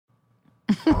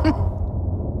I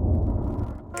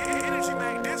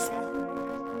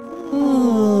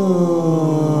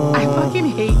fucking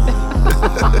hate that.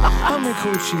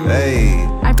 Hey.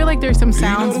 I feel like there's some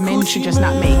sounds men should just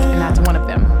not make, and that's one of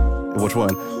them. Which one?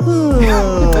 That's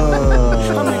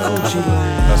one of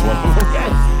them. Yes.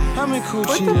 I'm in Coochie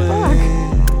What the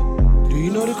Land. fuck? Do you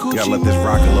know the Coochie You gotta let this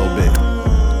rock a little bit.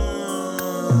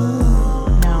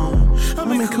 No.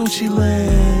 I'm in Coochie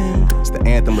Land. It's the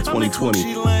anthem of 2020. Is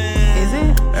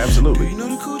it? Absolutely. You know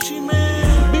the Coochie Man?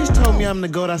 Bitch told me I'm the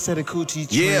goat, I said a Coochie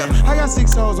Trend. Yeah. I got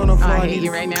 6 hoes on the floor. I need hate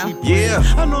you a right now. Coochie Yeah.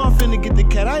 Friend. I know I'm finna get the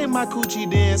cat. I hit my Coochie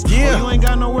dance. Yeah. Oh, you ain't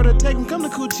got nowhere to take him. Come to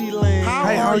Coochie Land.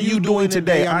 Hey, how are you doing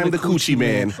today? I'm the Coochie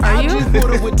Man. Are I you? just pulled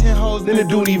up with 10 hoes In the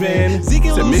duty van. Zeke and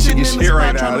It's a Lou Michigan sitting in the shit right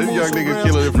spot now. trying to This move young some nigga grams.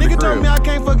 killing it for the Nigga told crib. me I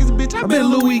can't fuck his bitch. I bet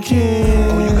Louis can.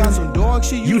 Oh, you got some dog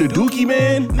shit. You the Dookie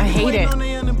Man? I hate Waiting it. on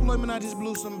the unemployment, I just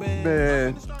blew some bag.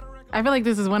 Man. I feel like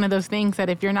this is one of those things that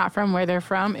if you're not from where they're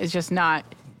from, it's just not.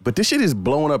 But this shit is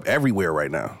blowing up everywhere right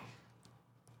now.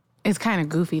 It's kind of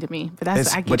goofy to me, but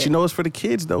that's I get But it. you know it's for the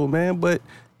kids though, man. But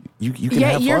you can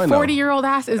yeah, have your fun 40-year-old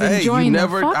ass is though. enjoying the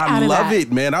fuck I out of love that.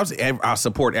 it, man. I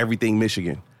support everything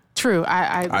Michigan. True,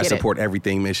 I get I support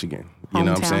everything Michigan. it. You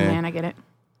know what I'm Hometown, saying? man, I get it.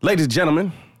 Ladies and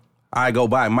gentlemen, I go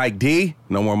by Mike D.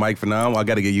 No more Mike for now. I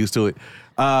got to get used to it.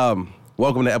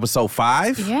 Welcome to episode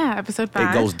 5. Yeah, episode 5.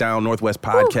 It Goes Down Northwest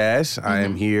podcast. I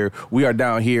am here. We are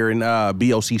down here in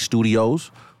BOC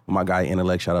Studios. My guy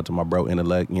Intellect. Shout out to my bro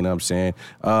Intellect. You know what I'm saying?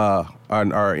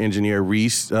 Our engineer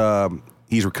Reese.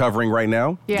 He's recovering right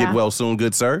now. Yeah. Get well soon,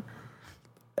 good sir.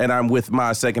 And I'm with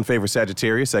my second favorite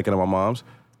Sagittarius, second of my mom's.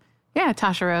 Yeah,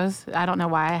 Tasha Rose. I don't know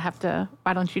why I have to.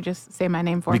 Why don't you just say my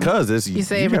name for me? Because you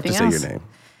say you have everything to say else. your name.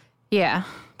 Yeah,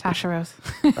 Tasha Rose.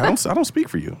 I don't speak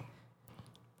for you.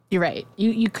 You're right.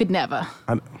 You could never.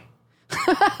 I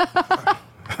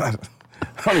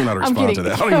don't even know how to respond to kidding.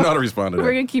 that. I don't even know how to respond to We're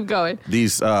that. gonna keep going.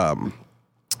 These strawberry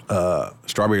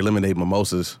lemonade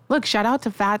mimosas. Look, shout out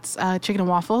to Fats Chicken and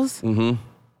Waffles. Mm-hmm.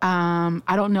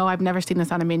 I don't know. I've never seen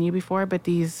this on a menu before, but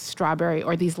these strawberry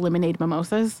or these lemonade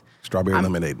mimosas. Strawberry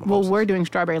lemonade mimosas. Well, we're doing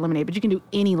strawberry lemonade, but you can do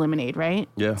any lemonade, right?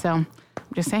 Yeah. So I'm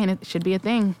just saying it should be a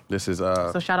thing. This is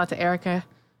So shout out to Erica.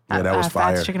 yeah, that was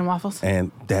fire. Fats Chicken and Waffles.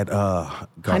 And that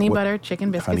Honey butter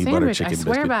chicken biscuit honey sandwich. butter chicken I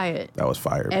swear biscuit. by it. That was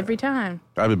fire. man. Every time.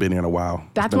 I haven't been here in a while.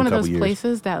 It's That's been one a of those couple years.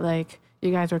 places that like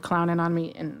you guys were clowning on me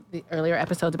in the earlier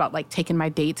episodes about like taking my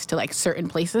dates to like certain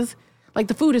places. Like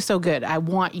the food is so good. I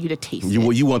want you to taste it.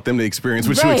 You want them to experience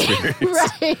what Right, you experience.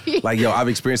 right. Like, yo, I've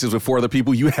experienced this with 4 other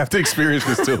people. You have to experience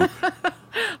this too.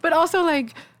 But also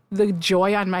like the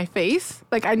joy on my face.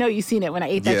 Like I know you've seen it when I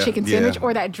ate that Yeah, chicken yeah. sandwich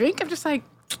or that drink. I'm just like,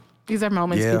 these are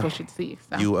moments Yeah. people should see.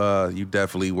 So. You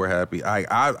definitely were happy.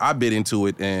 I bit into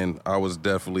it and I was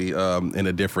definitely in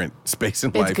a different space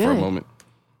in life for a good. moment.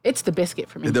 It's the biscuit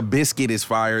for me. The biscuit is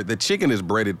fire. The chicken is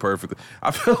breaded perfectly. I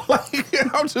feel like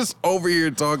I'm just over here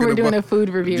talking We're about. doing a food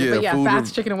review. Yeah, But yeah, food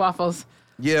Fats Chicken and Waffles.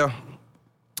 Yeah.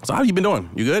 So how you been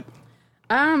doing? You good?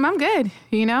 I'm good.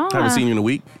 You know? Haven't seen you in a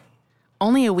week.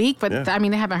 Only a week, but Yeah. I mean,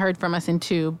 they haven't heard from us in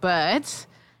 2. But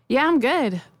yeah, I'm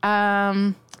good.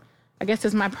 I guess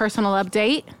it's my personal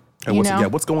update. And you know?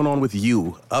 what's going on with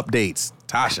you? Updates,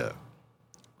 Tasha.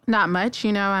 Not much.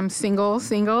 You know, I'm single.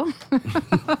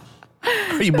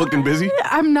 Are you booked and busy?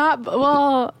 I'm not.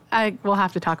 Well, I will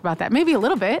have to talk about that. Maybe a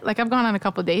little bit. Like I've gone on a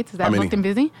couple of dates. Is that How many? booked and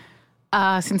busy?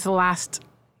 Since the last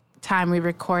time we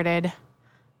recorded,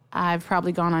 I've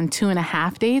probably gone on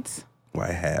 2.5 dates.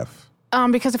 Why half?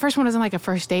 Because the first one wasn't like a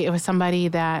first date. It was somebody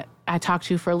that I talked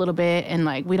to for a little bit, and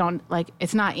like we don't like.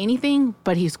 It's not anything,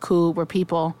 but he's cool. Where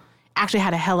people actually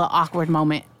had a hella awkward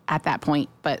moment at that point.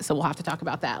 But so we'll have to talk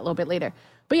about that a little bit later.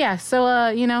 But yeah, so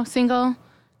you know, single,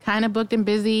 kind of booked and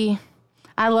busy.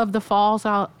 I love the fall,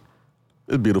 so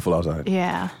It's beautiful outside.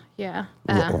 yeah.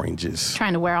 Little oranges.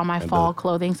 Trying to wear all my fall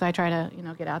clothing, so I try to,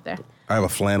 get out there. I have a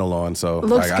flannel on, so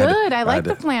Looks I had to- good. I like had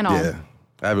the to- flannel. Yeah,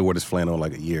 I haven't worn this flannel in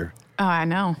like a year. Oh, I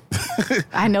know.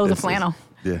 I know the flannel.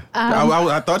 Yeah,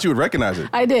 I thought you would recognize it.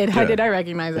 I did. Yeah. I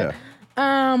recognize it.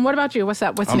 What about you? What's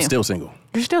up? What's I'm new? still single.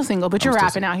 You're still single, but you're still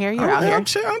rapping single. out here. You're out here. I'm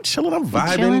chilling. I'm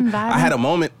vibing. chilling, vibing? I had a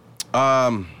moment. It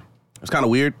was kind of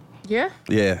weird. Yeah?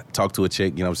 Yeah, talked to a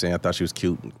chick. You know what I'm saying? I thought she was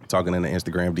cute. Talking in the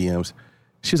Instagram DMs.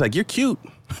 She was like, "You're cute.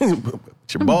 Your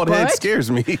bald head What? scares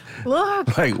me."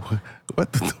 Look, Like,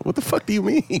 what the fuck do you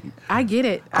mean? I get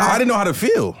it. I didn't know how to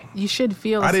feel. You should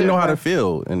feel. I didn't know how to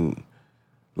feel. feel, and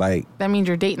like, That means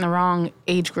you're dating the wrong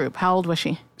age group. How old was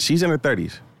she? she's in her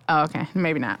 30s. Oh, okay.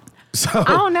 Maybe not. So I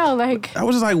don't know. Like, I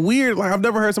was just like weird. Like I've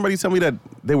never heard somebody tell me that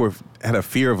they had a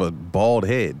fear of a bald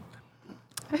head.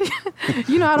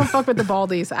 You know, I don't fuck with the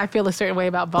baldies. I feel a certain way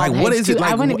about bald Like, what heads, is it? too.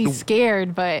 Like, I wouldn't be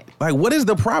scared, but Like, what is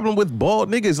the problem with bald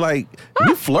niggas? Like,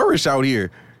 we flourish out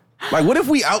here. Like, what if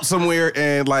we out somewhere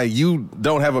and, like, you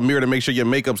don't have a mirror to make sure your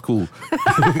makeup's cool?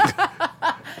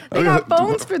 they got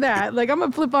phones for that. Like, I'm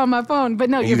going to flip on my phone. But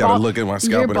no, You gotta look at my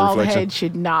scalp your in the bald reflection. head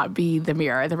should not be the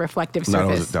mirror, the reflective No,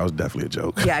 surface. that was definitely a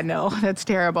joke. Yeah, no, that's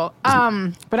terrible.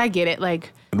 But I get it.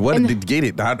 Like, What and did get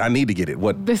it? I need to get it.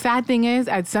 What? the sad thing is,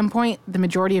 at some point, the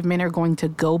majority of men are going to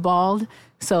go bald.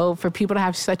 So for people to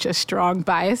have such a strong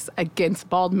bias against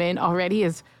bald men already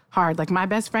is hard. Like, my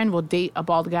best friend will date a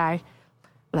bald guy,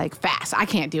 like, fast. I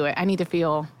can't do it. I need to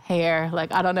feel hair.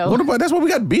 Like, I don't know. What about? That's why we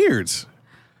got beards.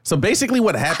 So basically,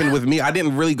 what happened with me, I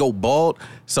didn't really go bald,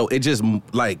 so it just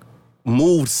like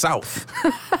moved south.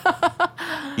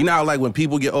 You know how, like, when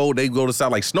people get old, they go to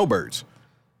south like snowbirds.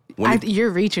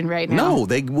 You're reaching right now. No,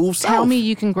 they move south. Tell me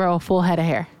you can grow a full head of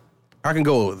hair. I can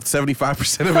go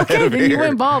 75% of a Okay, head of then hair. you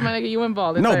went bald, man. You went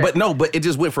bald. It's all right. But it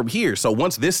just went from here. So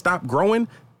once this stopped growing,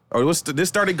 or this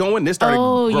started going, this started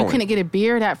growing. You couldn't get a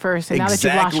beard at first, and now that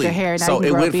you've lost your hair, now so you can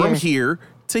it grow a went from beard. here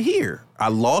to here. I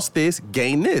lost this,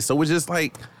 gained this. So it was just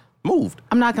like moved.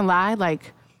 I'm not gonna lie,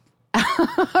 like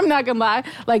I'm not gonna lie,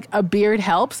 like a beard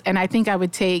helps, and I think I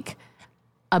would take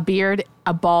a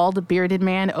bald bearded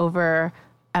man over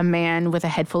a man with a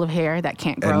head full of hair that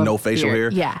can't grow And no facial hair.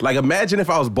 beard. Yeah, Like, imagine if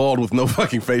I was bald with no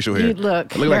fucking facial hair. You'd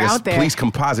look. I look You're like out a there. police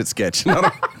composite sketch. you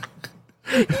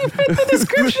fit the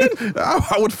description.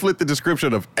 I would flip the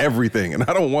description of everything, and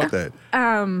I don't want that.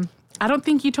 I don't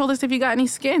think you told us if you got any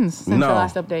skins since No. the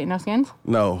last update. No skins?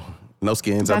 No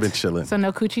skins. I've been chilling. So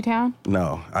no Coochie Town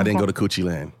No, I didn't go to Coochie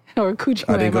Land. or Coochie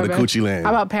I Land. didn't go my to bad. Coochie Land.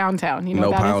 How about Pound Town? You know No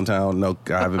what that Pound is? Town. No,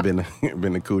 I haven't been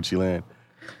to Coochie Land.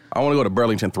 I want to go to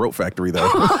Burlington Throat Factory though.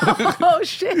 Oh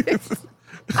shit!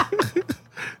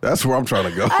 That's where I'm trying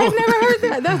to go. I've never heard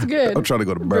that. That's good. I'm trying to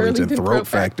go to Burlington Throat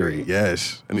Factory.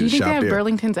 Yes, I need Do you to think shop they have there.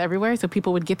 Burlingtons everywhere so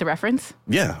people would get the reference?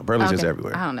 Yeah, Burlington's Okay.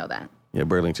 everywhere. I don't know that. Yeah,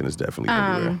 Burlington is definitely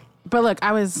everywhere. But look,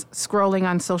 I was scrolling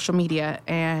on social media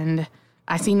and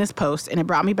I seen this post and it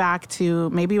brought me back to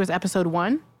maybe it was episode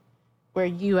 1 where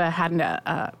you had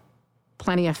a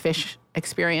plenty of fish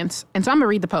experience. And so I'm going to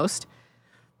read the post.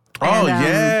 Oh, And,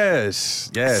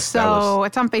 yes. Yes. that was, So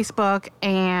it's on Facebook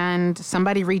and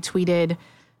somebody retweeted.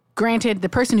 Granted, the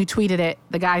person who tweeted it,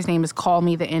 the guy's name is Call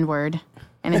Me the N-Word.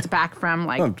 And it's back from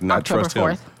like I'll not October trust him.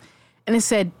 4th. And it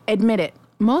said, admit it.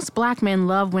 Most black men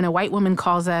love when a white woman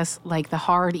calls us like the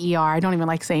hard ER. I don't even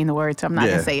like saying the word, so I'm not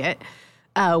Yeah. gonna say it.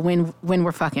 When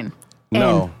we're fucking.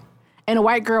 No. And a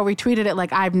white girl retweeted it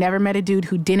like, I've never met a dude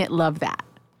who didn't love that.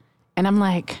 And I'm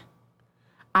like,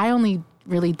 I only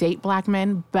really date black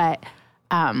men, but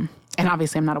and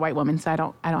obviously I'm not a white woman, so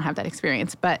I don't have that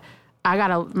experience. But I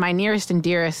got my nearest and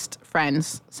dearest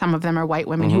friends, some of them are white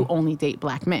women who only date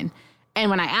black men. And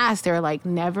when I asked, they were like,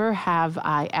 never have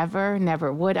I ever,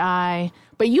 never would I.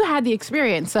 But you had the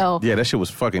experience, so Yeah, that shit was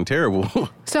fucking terrible.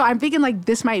 so I'm thinking like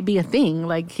this might be a thing.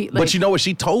 Like, But you know what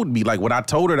she told me? Like, when I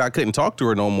told her that I couldn't talk to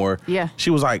her no more, Yeah. she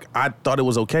was like, I thought it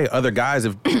was okay. Other guys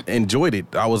have enjoyed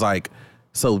it. I was like,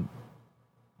 so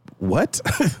what?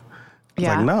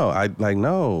 yeah. Like,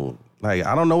 no. Like,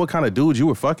 I don't know what kind of dudes you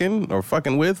were fucking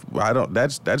with.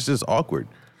 That's just awkward.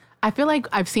 I feel like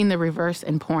I've seen the reverse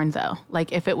in porn though.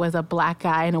 Like if it was a black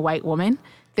guy and a white woman,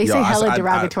 they say hella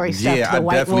derogatory stuff to the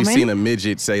white I definitely woman. seen a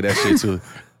midget say that shit too.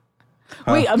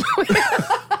 Wait,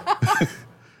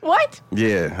 what?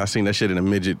 Yeah, I seen that shit in a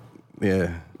midget.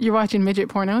 Yeah. You're watching midget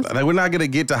pornos? Like, we're not gonna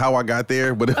get to how I got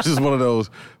there, but it was just one of those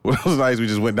nights we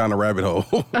just went down the rabbit hole.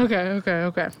 Okay.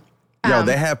 Yo,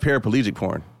 they have paraplegic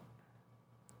porn.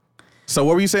 So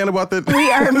what were you saying about that?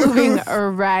 We are moving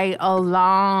right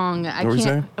along. I What were you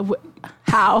can't.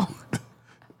 How?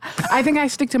 I think I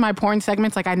stick to my porn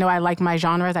segments. Like I know I like my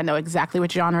genres. I know exactly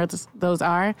which genres those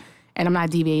are, and I'm not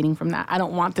deviating from that. I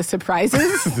don't want the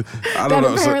surprises I that don't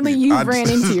know. apparently you ran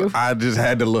into. I just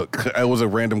had to look. It was a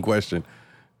random question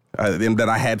that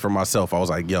I had for myself. I was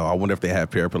like, yo, I wonder if they have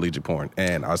paraplegic porn.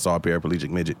 And I saw a paraplegic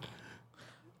midget.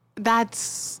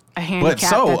 That's a But handicap.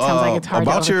 so, that sounds like it's hard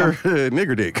about to your overcome.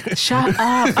 nigger dick. Shut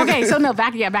up. Okay, so no,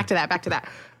 back to that.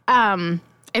 And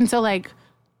so like,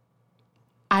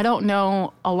 I don't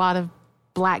know a lot of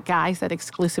black guys that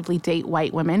exclusively date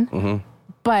white women, Mm-hmm.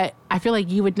 but I feel like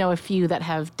you would know a few that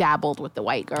have dabbled with the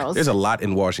white girls. There's a lot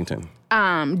in Washington.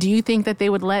 Do you think that they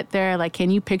would let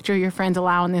can you picture your friends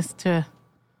allowing this to?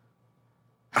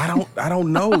 I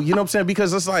don't know. You know what I'm saying?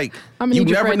 Because it's like I'm gonna you need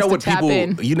your never friends know to what tap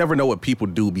in. you never know what people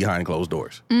do behind closed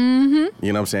doors. Mm-hmm.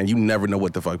 You know what I'm saying? You never know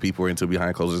what the fuck people are into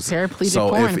behind closed doors. Paraplegic so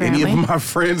porn, if any apparently. of my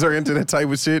friends are into that type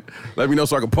of shit, let me know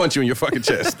so I can punch you in your fucking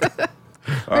chest.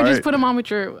 Or just put them on with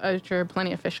your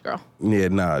Plenty of Fish girl. Yeah,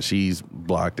 nah, she's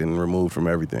blocked and removed from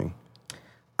everything.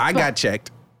 I got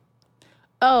checked.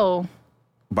 Oh.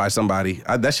 By somebody.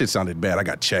 That shit sounded bad. I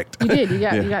got checked. You did. You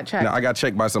got checked. No, I got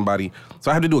checked by somebody.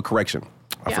 So I had to do a correction.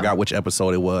 I forgot which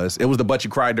episode it was. It was the But You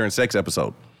Cried During Sex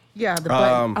episode. Yeah, the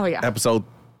butt. Episode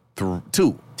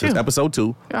 2. Just episode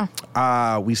 2.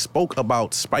 Yeah. We spoke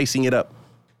about spicing it up.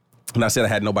 And I said I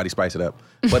had nobody spice it up.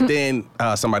 But then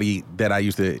somebody that I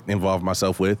used to involve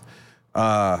myself with,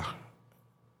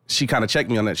 she kind of checked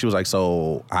me on that. She was like,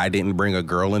 so I didn't bring a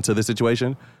girl into this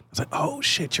situation? I was like, oh,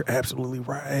 shit, you're absolutely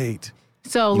right.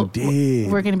 So you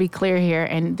did. We're going to be clear here,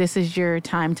 and this is your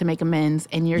time to make amends,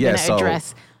 and you're going to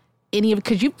address any of,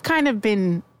 because you've kind of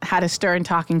had a stern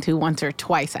talking to once or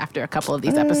twice after a couple of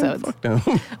these episodes. Fuck them.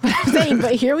 But I'm saying,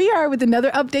 but here we are with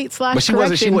another update / But she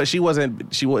correction. wasn't,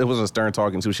 it wasn't a stern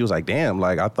talking to. She was like, damn,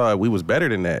 like, I thought we was better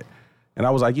than that. And I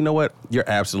was like, you know what? You're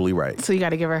absolutely right. So you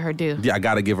got to give her due. Yeah, I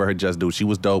got to give her just due. She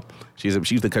was dope. She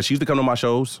used to come to my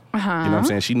shows. You know what I'm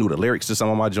saying? She knew the lyrics to some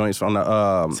of my joints from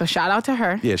the. So shout out to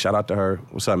her. Yeah, shout out to her.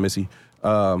 What's up, Missy?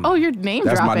 Your name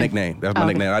That's dropping. my nickname. That's my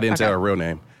nickname. I didn't say her real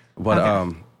name.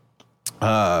 But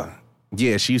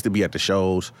yeah, she used to be at the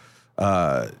shows,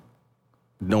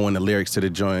 knowing the lyrics to the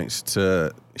joints.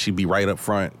 She'd be right up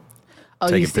front. Oh,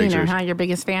 taking you've seen pictures. her, huh? Your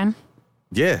biggest fan?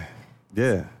 Yeah.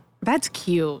 That's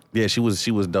cute. Yeah, she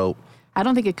was dope. I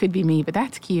don't think it could be me, but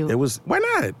that's cute. It was. Why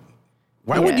not?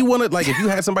 Why wouldn't you want to, like, if you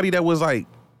had somebody that was like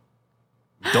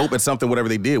dope at something, whatever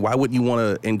they did, why wouldn't you want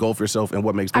to engulf yourself in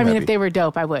what makes them happy? If they were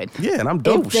dope, I would. Yeah, and I'm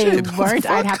dope. If they Shit. weren't,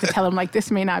 I'd have to tell them, like,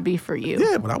 this may not be for you.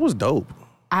 Yeah, but I was dope.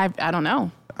 I don't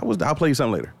know. I'll play you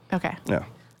something later. Okay. Yeah.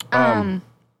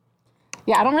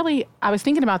 Yeah, I was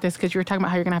thinking about this because you were talking about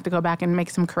how you're going to have to go back and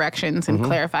make some corrections and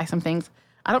clarify some things.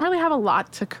 I don't really have a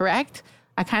lot to correct.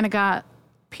 I kind of got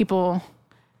people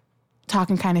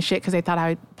talking kind of shit because they thought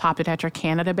I popped it at your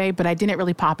Canada Bay, but I didn't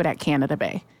really pop it at Canada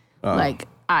Bay.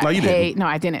 No, you didn't. No,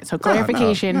 I didn't. So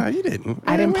clarification. No, you didn't.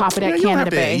 I didn't pop it at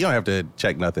Canada Bay. You don't have to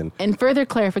check nothing. And further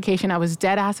clarification, I was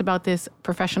dead ass about this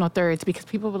professional thirds because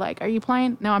people were like, are you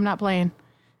playing? No, I'm not playing.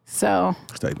 So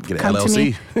Get an come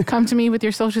LLC. to me. Come to me with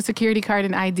your social security card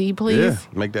and ID, please. Yeah,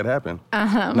 make that happen.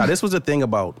 Now, this was the thing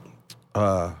about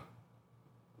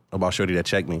Shorty that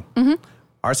checked me.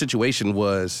 Our situation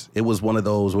was one of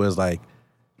those where it's like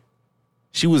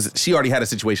she already had a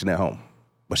situation at home,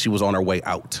 but she was on her way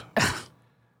out.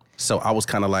 So I was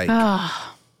kind of like,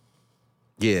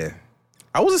 yeah,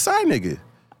 I was a side nigga.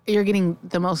 You're getting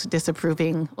the most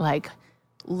disapproving like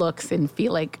looks and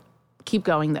feel like keep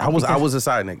going though. I was a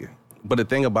side nigga, but the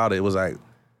thing about it was like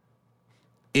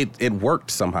it worked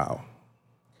somehow.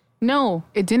 No,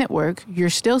 it didn't work.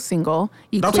 You're still single.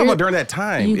 I'm talking about during that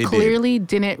time. You clearly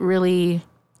didn't really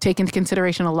take into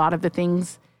consideration a lot of the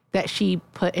things that she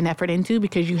put an effort into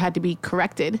because you had to be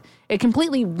corrected. It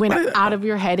completely went out of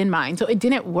your head and mind. So it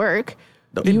didn't work.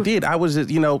 No, it did. I was just,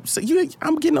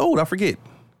 I'm getting old. I forget.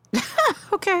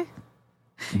 Okay.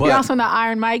 But you're also not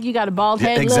Iron Mike. You got a bald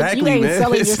head. Exactly, Look, you ain't man.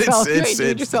 selling yourself. You ain't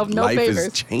doing yourself no life favors.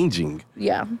 is changing.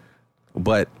 Yeah.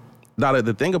 But now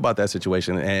the thing about that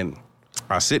situation, and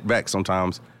I sit back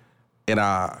sometimes, and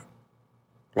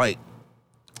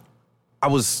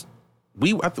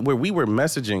we were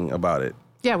messaging about it.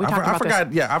 Yeah, we talked about I forgot.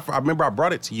 this. Yeah, I remember I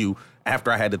brought it to you after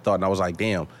I had the thought, and I was like,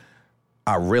 damn,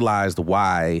 I realized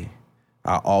why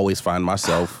I always find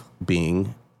myself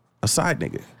being a side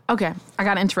nigga. Okay, I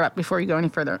got to interrupt before you go any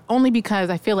further. Only because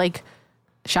I feel like,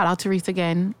 shout out to Reese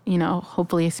again,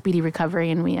 hopefully a speedy recovery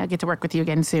and we get to work with you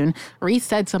again soon. Reese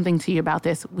said something to you about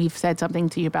this. We've said something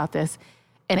to you about this.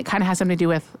 And it kind of has something to do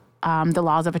with the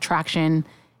laws of attraction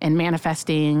and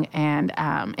manifesting.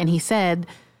 And he said,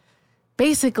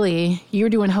 basically, you're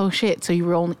doing hoe shit, so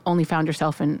you only found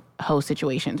yourself in hoe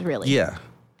situations, really. Yeah.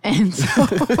 And so...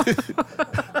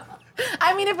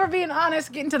 I mean, if we're being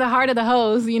honest, getting to the heart of the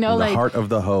hose, The heart of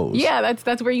the hose. Yeah,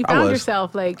 that's where you found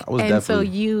yourself. I was and definitely. So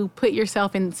you put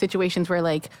yourself in situations where,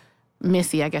 like,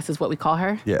 Missy, I guess is what we call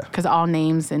her. Yeah. Because all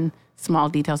names and small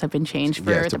details have been changed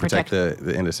for to protect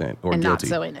the innocent or and guilty.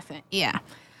 not so innocent. Yeah.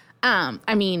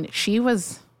 I mean, she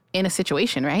was in a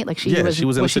situation, right? Like she was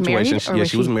in a situation.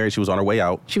 She Was married. She was on her way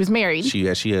out. She was married. She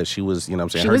was, you know what I'm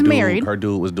saying? She was married. Her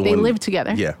dude was doing. They lived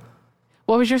together. Yeah.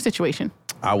 What was your situation?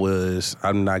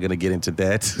 I'm not going to get into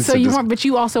that. So you weren't, but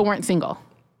you also weren't single.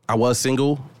 I was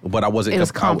single, but I wasn't. It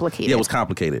was complicated. Yeah, it was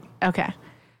complicated. Okay.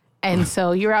 And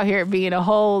so you're out here being a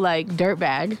whole like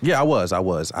dirtbag. Yeah, I was.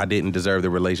 I didn't deserve the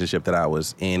relationship that I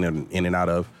was in and out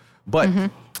of. But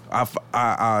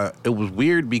it was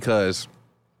weird because,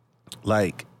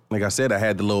 like I said, I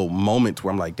had the little moment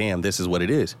where I'm like, damn, this is what it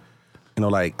is. you know,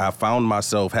 like I found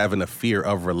myself having a fear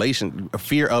of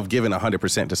giving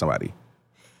 100% to somebody.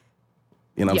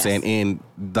 You know what I'm saying?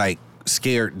 And like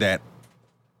scared that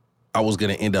I was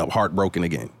going to end up heartbroken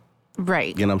again.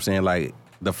 Right. You know what I'm saying? Like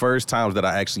the first times that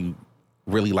I actually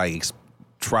really like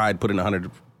tried putting 100%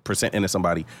 into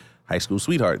somebody, high school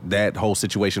sweetheart, that whole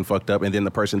situation fucked up. And then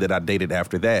the person that I dated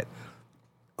after that,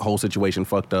 whole situation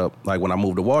fucked up. Like when I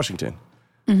moved to Washington,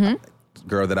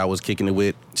 girl that I was kicking it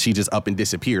with, she just up and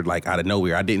disappeared like out of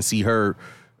nowhere. I didn't see her.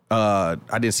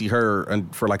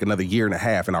 For like another year and a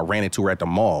half, and I ran into her at the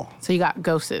mall. So you got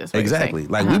ghosted. Is what Exactly.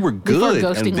 you're saying. Like we were good,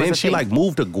 and then she like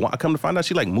moved to Guam. Come to find out,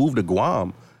 she like moved to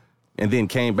Guam, and then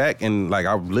came back, and like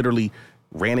I literally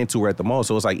ran into her at the mall.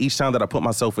 So it's like each time that I put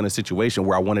myself in a situation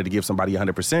where I wanted to give somebody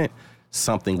 100%,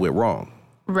 something went wrong.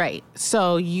 Right.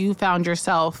 So you found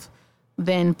yourself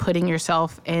then putting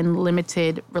yourself in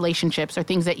limited relationships or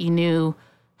things that you knew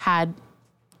had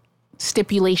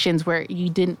stipulations where you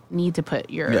didn't need to put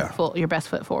your best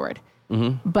foot forward.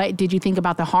 But did you think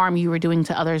about the harm you were doing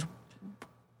to others?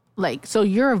 Like, so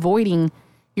you're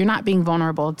not being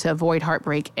vulnerable to avoid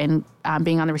heartbreak and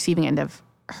being on the receiving end of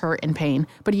hurt and pain.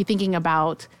 But are you thinking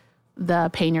about the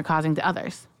pain you're causing to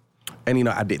others? And, you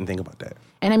know, I didn't think about that.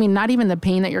 And I mean, not even the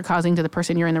pain that you're causing to the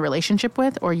person you're in the relationship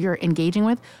with or you're engaging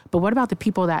with, but what about the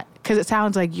people that, because it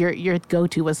sounds like your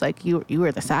go-to was like you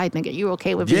were the side nigga. You were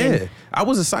okay with being. Yeah, I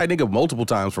was a side nigga multiple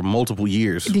times for multiple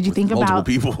years. Did you think about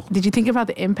multiple people? Did you think about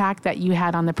the impact that you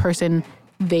had on the person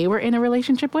they were in a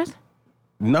relationship with?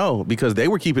 No, because they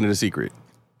were keeping it a secret.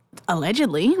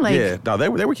 Allegedly, like yeah, no, they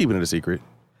were keeping it a secret.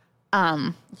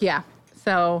 Yeah.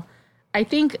 So I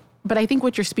think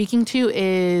what you're speaking to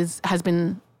has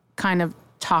been kind of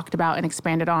talked about and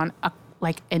expanded on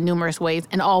like in numerous ways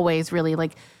and always really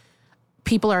like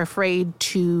people are afraid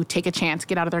to take a chance,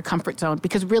 get out of their comfort zone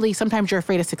because really sometimes you're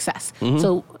afraid of success.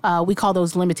 So we call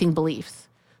those limiting beliefs.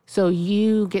 So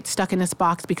you get stuck in this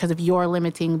box because of your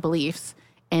limiting beliefs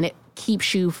and it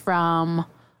keeps you from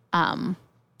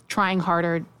trying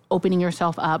harder, opening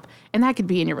yourself up. And that could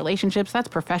be in your relationships. That's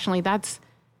professionally. That's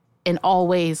in all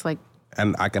ways like.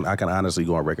 And I can honestly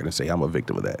go on record and say I'm a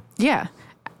victim of that. Yeah.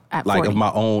 At like 40. of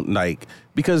my own, like,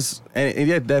 because, and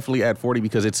yeah, definitely at 40,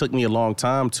 because it took me a long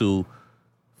time to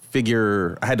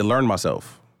I had to learn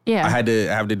myself. Yeah. I had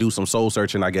to do some soul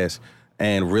searching, I guess,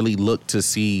 and really look to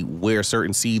see where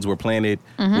certain seeds were planted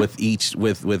with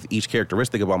each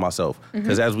characteristic about myself.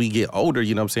 Because as we get older,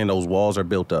 you know what I'm saying, those walls are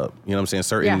built up. You know what I'm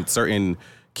saying? Certain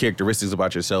characteristics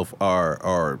about yourself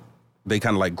are they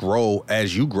kind of like grow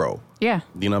as you grow. Yeah.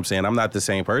 You know what I'm saying? I'm not the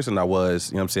same person I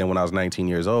was, you know what I'm saying, when I was 19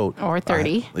 years old. Or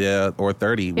 30. Or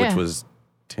 30, which was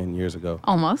 10 years ago.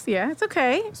 Almost, yeah. It's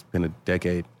okay. It's been a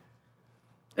decade.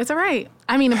 It's all right.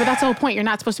 I mean, but that's the whole point. You're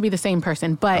not supposed to be the same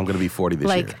person. But I'm going to be 40 this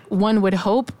year. Like, one would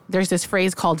hope there's this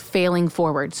phrase called failing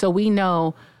forward. So we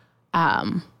know...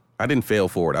 I didn't fail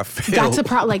forward. I failed. That's a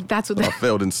problem. Like, that's what... I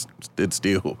failed and stood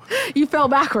still. You fell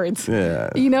backwards.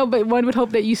 Yeah. You know, but one would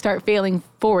hope that you start failing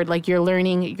forward. Like, you're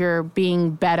learning, you're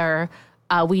being better.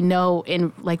 We know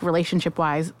in, like,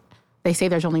 relationship-wise, they say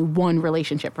there's only one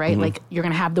relationship, right? Like, you're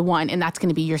going to have the one, and that's going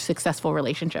to be your successful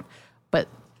relationship. But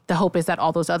the hope is that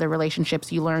all those other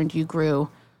relationships you learned, you grew.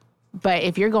 But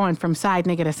if you're going from side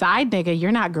nigga to side nigga,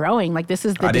 you're not growing. Like, this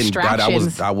is the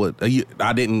distractions.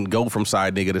 I didn't go from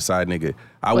side nigga to side nigga.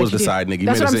 I was the side nigga.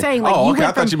 That's what I'm saying. Like, oh, okay.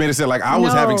 I thought you made it sound like I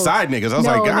was having side niggas. I was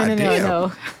like, God damn.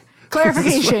 No.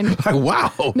 Clarification. Like,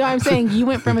 wow. No, I'm saying you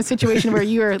went from a situation where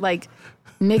you were like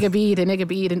nigga B to nigga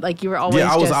B, and like you were always.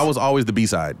 Yeah, I was always the B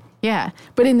side. Yeah,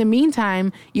 but in the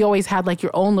meantime, you always had like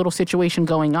your own little situation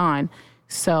going on.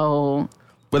 So.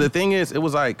 But the thing is, it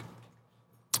was like,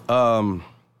 how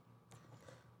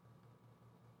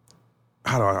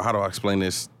do I explain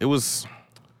this? It was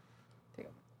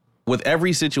with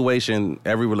every situation,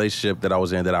 every relationship that I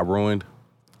was in that I ruined,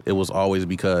 it was always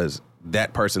because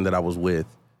that person that I was with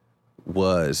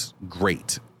was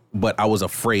great, but I was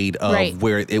afraid of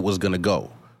where it was going to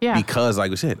go. Yeah. Because,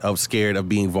 like I said, I was scared of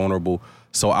being vulnerable.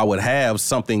 So I would have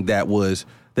something that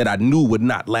I knew would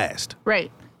not last. Right.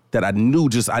 That I knew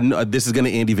this is going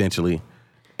to end eventually,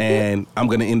 and I'm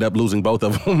going to end up losing both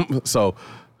of them. So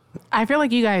I feel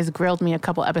like you guys grilled me a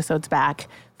couple episodes back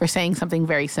for saying something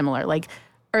very similar. Like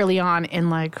early on in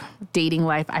like dating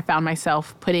life, I found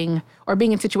myself being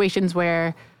in situations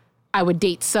where I would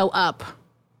date so up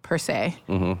per se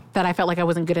that I felt like I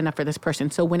wasn't good enough for this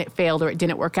person. So when it failed or it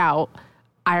didn't work out,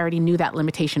 I already knew that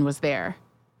limitation was there.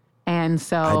 And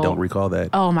so I don't recall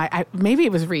that. Oh maybe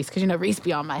it was Reese, because Reese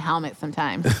be on my helmet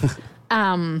sometimes.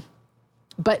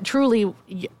 But truly, and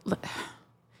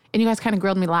you guys kind of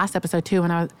grilled me last episode too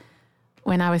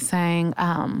when I was saying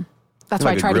That's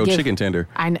like why I try a grilled to give chicken tender.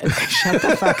 I know. Shut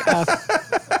the fuck up.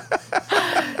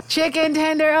 Chicken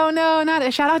tender. Oh no, not a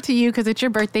shout out to you because it's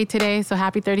your birthday today. So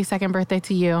happy 32nd birthday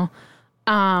to you.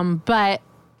 But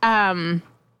I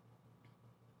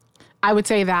would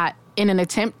say that in an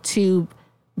attempt to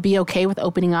be okay with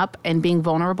opening up and being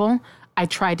vulnerable, I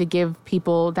tried to give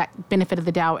people that benefit of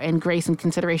the doubt and grace and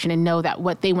consideration and know that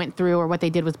what they went through or what they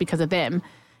did was because of them.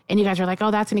 And you guys are like,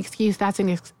 oh, that's an excuse. That's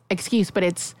an excuse. But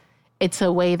it's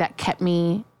a way that kept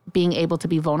me being able to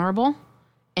be vulnerable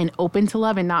and open to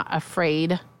love and not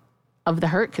afraid of the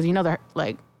hurt. Because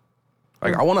like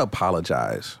I want to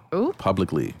apologize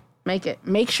publicly.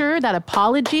 Make sure that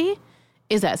apology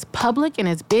is as public and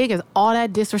as big as all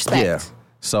that disrespect. Yeah.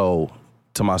 So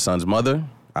to my son's mother,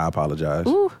 I apologize.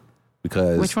 Ooh.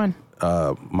 Because which one?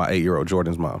 My 8-year-old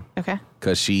Jordan's mom. Okay.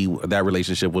 Because that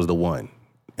relationship was the one,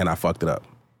 and I fucked it up.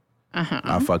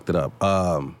 I fucked it up.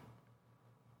 All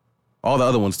the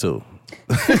other ones too.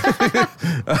 All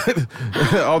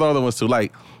the other ones too.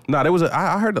 Like, no, there was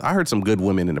I heard some good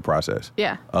women in the process.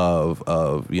 Yeah.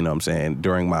 Of you know what I'm saying,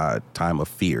 during my time of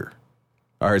fear.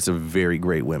 I heard some very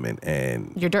great women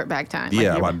and your dirtbag time.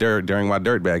 Yeah, during my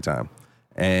dirtbag time.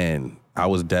 And I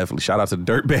was definitely shout out to the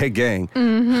Dirtbag Gang.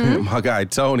 Mm-hmm. My guy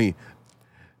Tony.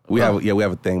 We have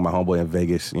a thing, my homeboy in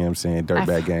Vegas, you know what I'm saying,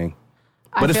 Dirtbag Gang.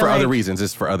 But it's for other reasons.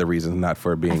 It's for other reasons, not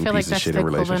for being a piece of shit in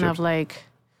relationships. I feel like that's the equivalent of like,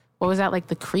 what was that, like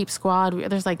the Creep Squad?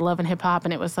 There's like Love and Hip Hop,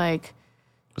 and it was like...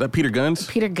 Was that Peter Guns?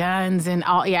 Peter Guns and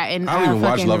all, yeah. And I don't even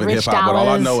watch Love and Hip Hop, but all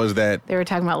I know is that... They were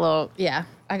talking about yeah,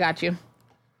 I got you.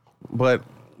 But,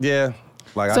 yeah,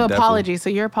 like so apology. So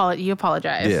you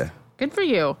apologize. Yeah. Good for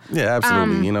you. Yeah,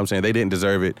 absolutely. You know what I'm saying? They didn't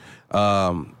deserve it.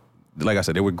 Like I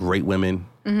said, there were great women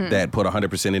that put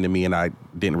 100% into me and I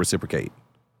didn't reciprocate.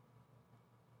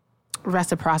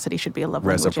 Reciprocity should be a love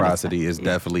language. Reciprocity is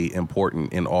definitely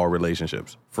important in all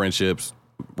relationships. Friendships,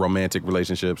 romantic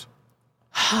relationships.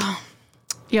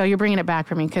 Yo, you're bringing it back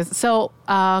for me. So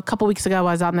a couple weeks ago, I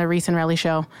was on the Reese and Relly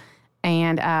show,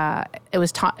 and it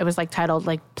was like titled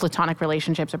like platonic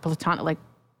relationships or platonic, like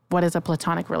what is a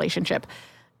platonic relationship?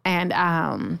 And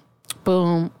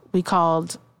boom,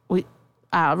 Relly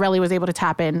was able to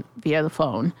tap in via the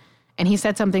phone, and he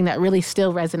said something that really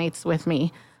still resonates with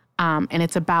me, and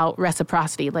it's about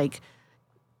reciprocity. Like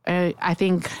I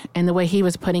think, in the way he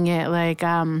was putting it, like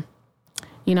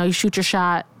you shoot your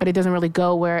shot, but it doesn't really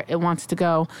go where it wants to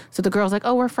go. So the girl's like,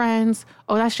 oh, we're friends.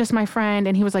 Oh, that's just my friend.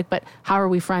 And he was like, but how are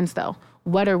we friends though?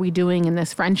 What are we doing in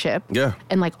this friendship? Yeah.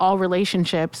 And like all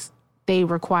relationships, they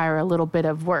require a little bit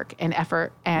of work and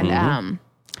effort. And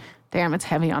damn, it's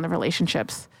heavy on the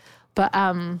relationships. But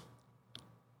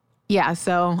yeah,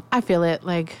 so I feel it.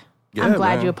 Like, yeah, I'm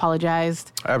glad you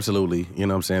apologized. Absolutely. You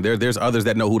know what I'm saying? There's others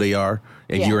that know who they are,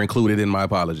 and you're included in my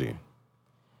apology.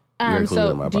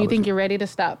 So do you think you're ready to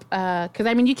stop? Because,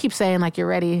 I mean, you keep saying, like, you're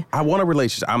ready. I want a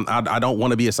relationship. I don't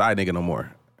want to be a side nigga no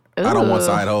more. Ooh. I don't want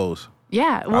side hoes.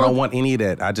 Yeah. Well, I don't want any of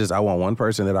that. I want one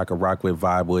person that I can rock with,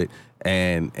 vibe with,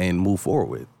 and move forward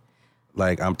with.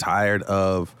 Like, I'm tired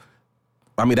of...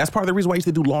 I mean, that's part of the reason why I used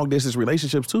to do long distance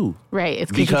relationships too. Right.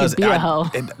 It's because you could be a hoe.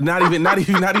 Not even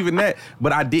that.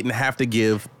 But I didn't have to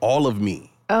give all of me.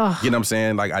 Oh. You know what I'm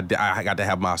saying? Like I got to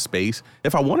have my space.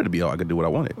 If I wanted to be, I could do what I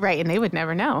wanted. Right, and they would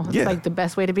never know. It's like the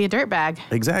best way to be a dirtbag.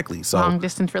 Exactly. So long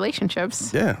distance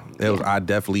relationships. Yeah, I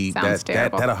definitely Sounds that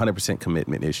terrible. 100%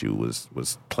 commitment issue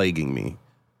was plaguing me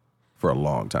for a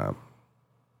long time.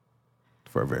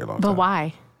 For a very long time. But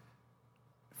why?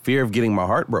 Fear of getting my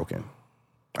heart broken.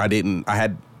 I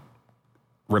had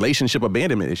relationship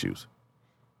abandonment issues.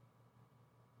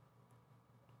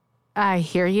 I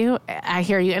hear you.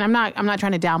 And I'm not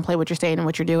trying to downplay what you're saying and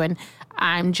what you're doing.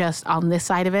 I'm just on this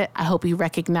side of it. I hope you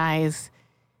recognize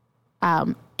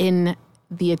in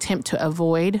the attempt to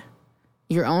avoid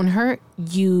your own hurt,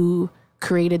 you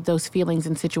created those feelings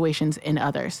and situations in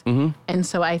others. Mm-hmm. And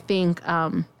so I think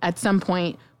at some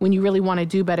point when you really want to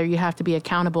do better, you have to be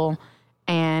accountable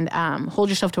and hold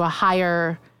yourself to a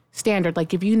higher standard.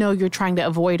 Like if you know you're trying to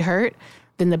avoid hurt,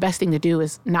 then the best thing to do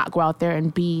is not go out there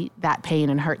and be that pain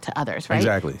and hurt to others, right?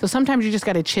 Exactly. So sometimes you just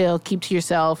got to chill, keep to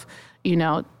yourself,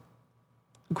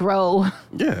 grow.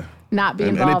 Yeah. Not be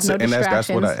involved, no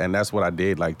distractions. That's what I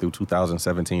did like through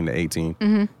 2017 to 18.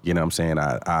 Mm-hmm. You know what I'm saying?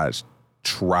 I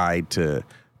tried to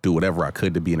do whatever I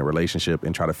could to be in a relationship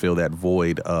and try to fill that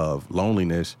void of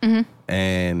loneliness. Mm-hmm.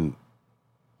 And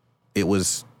it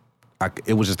was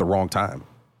just the wrong time.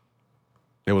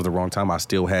 It was the wrong time.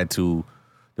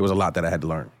 There was a lot that I had to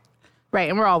learn. Right,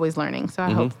 and we're always learning. So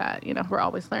I hope that, we're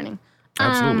always learning.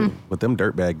 Absolutely. But them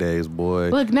dirtbag days, boy.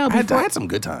 Look, no, I had some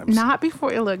good times.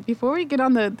 Before we get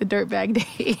on the dirtbag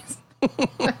days,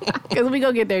 Because we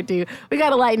go get there too. We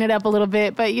got to lighten it up a little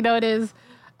bit, but it is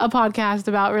a podcast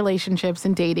about relationships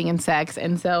and dating and sex.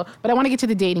 And so, but I want to get to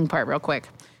the dating part real quick.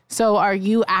 So are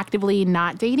you actively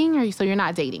not dating, or so you're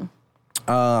not dating?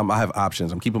 I have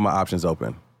options. I'm keeping my options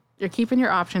open. You're keeping your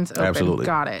options open. Absolutely.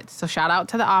 Got it. So shout out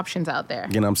to the options out there.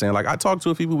 You know what I'm saying? Like, I talk to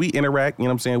a few people, we interact, you know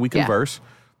what I'm saying? We converse.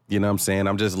 You know what I'm saying?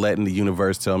 I'm just letting the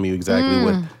universe tell me exactly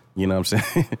what, you know what I'm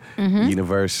saying?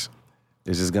 Universe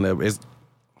is just gonna,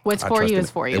 what's for you is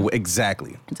for you.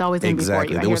 Exactly. It's always going to be for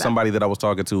you. There was somebody that I was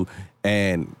talking to,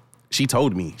 and she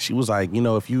told me, she was like,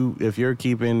 if you're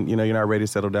keeping, you're not ready to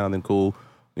settle down, then cool.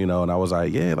 And I was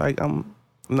like, yeah, like, I'm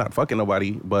not fucking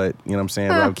nobody, but, you know what I'm saying?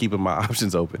 But I'm keeping my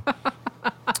options open.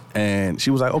 And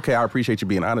she was like, okay, I appreciate you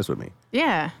being honest with me.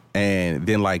 Yeah. And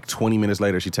then like 20 minutes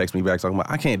later, she texts me back talking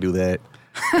about, I can't do that.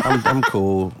 I'm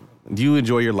cool. You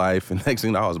enjoy your life. And next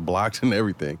thing I was blocked and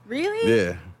everything. Really?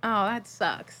 Yeah. Oh, that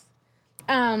sucks.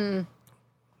 Yeah,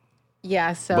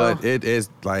 so. But it is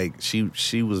like,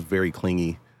 she was very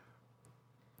clingy.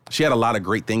 She had a lot of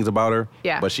great things about her.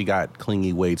 Yeah. But she got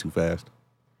clingy way too fast.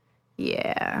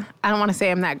 Yeah. I don't want to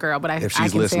say I'm that girl, but I can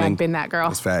say I've been that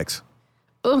girl. It's facts.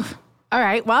 Oof. All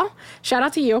right. Well, shout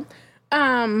out to you.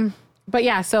 But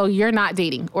yeah, so you're not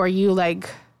dating, or you like.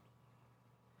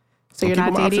 So you're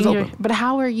not dating, but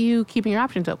how are you keeping your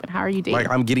options open? How are you dating? Like,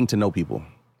 I'm getting to know people.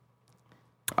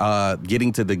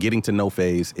 Getting to know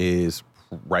phase is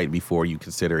right before you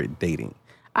consider it dating.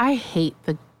 I hate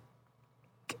the.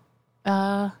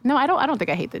 No, I don't think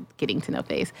I hate the getting to know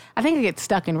phase. I think I get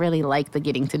stuck and really like the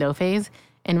getting to know phase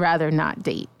and rather not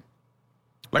date.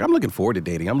 Like, I'm looking forward to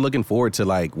dating. I'm looking forward to,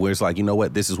 like, where it's like, you know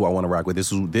what? This is who I want to rock with.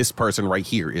 This person right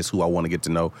here is who I want to get to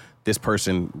know. This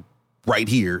person right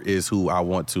here is who I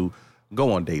want to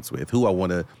go on dates with. Who I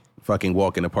want to fucking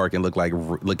walk in the park and look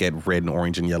at red and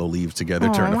orange and yellow leaves together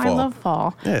turn to fall. I love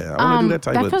fall. Yeah, I want to do that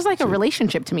type of That feels like shit. a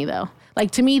relationship to me, though.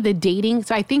 Like, to me, the dating.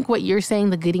 So I think what you're saying,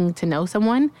 the getting to know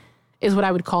someone, is what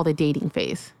I would call the dating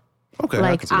phase. Okay, I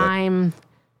like, can see that. I'm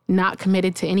not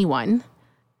committed to anyone.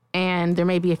 And there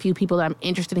may be a few people that I'm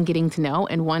interested in getting to know.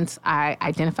 And once I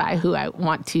identify who I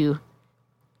want to,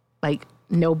 like,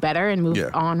 know better and move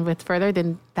on with further,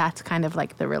 then that's kind of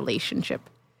like the relationship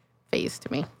phase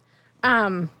to me.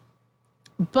 But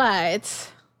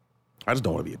I just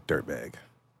don't want to be a dirtbag.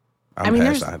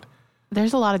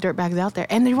 There's a lot of dirtbags out there.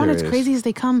 And what's crazy is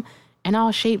they come in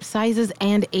all shapes, sizes,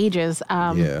 and ages.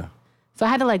 Yeah. So I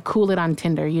had to, like, cool it on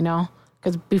Tinder,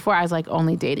 Because before I was, like,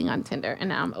 only dating on Tinder, and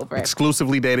now I'm over it.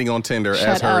 Exclusively dating on Tinder,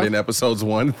 as heard in episodes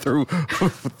 1 through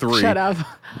 3. Shut up.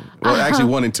 Well, actually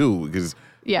 1 and 2, because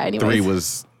 3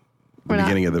 was the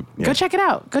beginning of the... Yeah. Go check it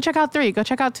out. Go check out 3. Go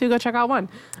check out 2. Go check out 1.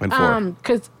 And 4.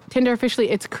 Because Tinder officially,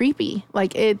 it's creepy.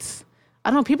 Like, it's... I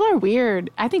don't know. People are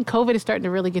weird. I think COVID is starting to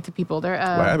really get to people. They're...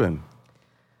 What happened?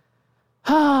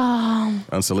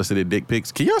 Unsolicited dick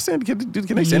pics. Can y'all send... Can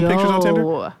they send pictures on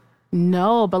Tinder?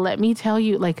 No, but let me tell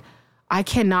you, like... I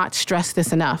cannot stress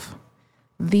this enough.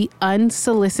 The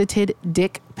unsolicited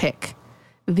dick pic,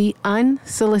 the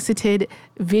unsolicited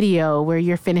video where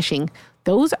you're finishing,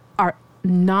 those are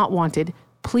not wanted.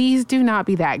 Please do not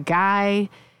be that guy.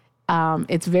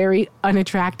 It's very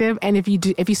unattractive. And if you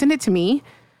send it to me,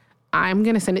 I'm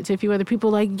going to send it to a few other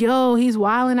people like, yo, he's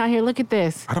wilding out here. Look at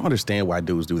this. I don't understand why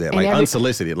dudes do that. Like,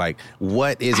 unsolicited. Like,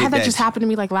 what is it that just happened to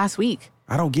me like last week.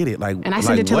 I don't get it. Like, and I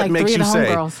sent it to like 3 of the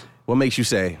homegirls. What makes you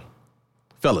say...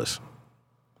 Fellas,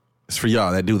 it's for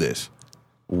y'all that do this.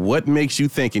 What makes you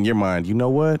think in your mind, you know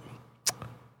what?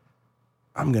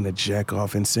 I'm going to jack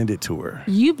off and send it to her.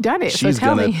 You've done it, so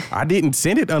tell me. I didn't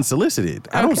send it unsolicited.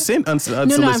 Okay. I don't send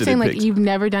unsolicited No, I'm saying pics. like you've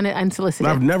never done it unsolicited.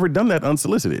 I've never done that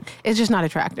unsolicited. It's just not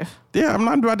attractive. Yeah, I'm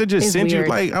not about to just send you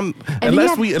like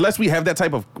unless we have that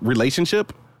type of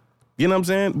relationship. You know what I'm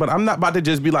saying? But I'm not about to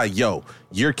just be like, yo,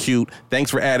 you're cute. Thanks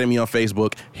for adding me on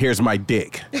Facebook. Here's my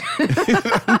dick.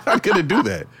 I'm not going to do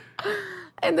that.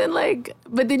 And then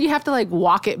but then you have to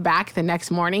walk it back the next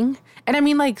morning. And I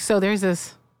mean so there's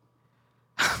this.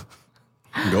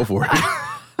 Go for it.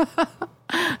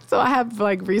 So I have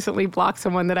recently blocked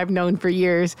someone that I've known for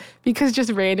years because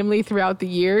just randomly throughout the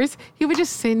years, he would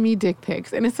just send me dick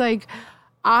pics. And it's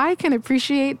I can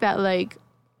appreciate that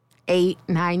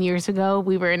 8-9 years ago,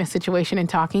 we were in a situation and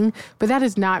talking, but that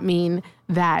does not mean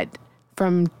that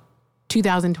from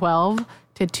 2012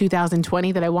 to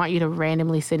 2020 that I want you to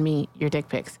randomly send me your dick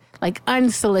pics,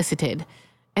 unsolicited.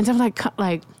 And so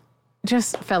I'm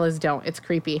just fellas don't. It's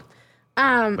creepy.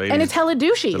 Ladies, and it's hella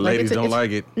douchey. The ladies don't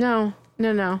like it. No.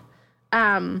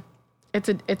 It's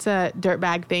a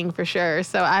dirtbag thing for sure.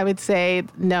 So I would say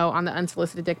no on the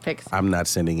unsolicited dick pics. I'm not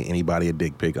sending anybody a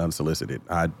dick pic unsolicited.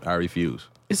 I refuse.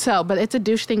 So, but it's a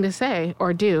douche thing to say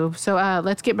or do. So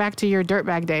let's get back to your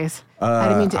dirtbag days. I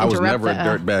didn't mean to interrupt. I was never a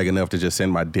dirtbag enough to just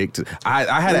send my dick to.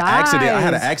 I had an accident. I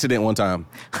had an accident one time.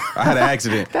 I had an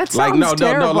accident. That sounds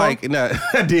terrible. I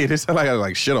did. It sounded like I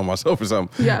like shit on myself or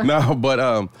something. Yeah. No, but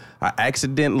I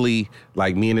accidentally,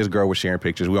 like, me and this girl were sharing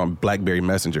pictures. We were on BlackBerry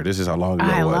Messenger. This is how long ago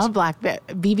it was. I love BlackBerry.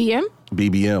 BBM?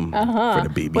 BBM for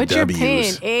the BBWs. What's your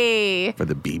pin? Hey. For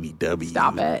the BBWs.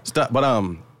 Stop it.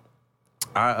 But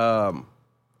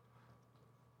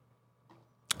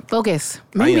Focus.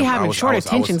 Maybe having short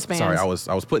attention spans. Sorry, I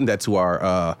was putting that to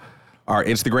our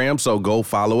Instagram, so go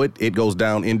follow it. It goes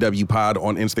down NW Pod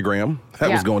on Instagram. That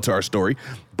was going to our story.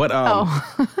 But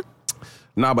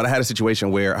but I had a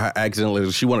situation where I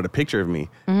accidentally, she wanted a picture of me,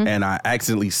 and I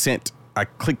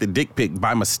clicked the dick pic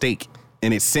by mistake,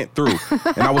 and it sent through.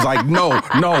 And I was like, no.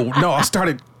 I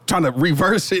started trying to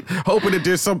reverse it, hoping that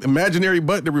there's some imaginary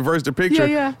button to reverse the picture.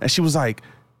 Yeah. And she was like,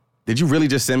 did you really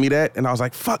just send me that? And I was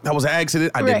like, fuck, that was an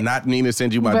accident. I did not mean to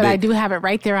send you my dick. But I do have it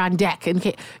right there on deck. In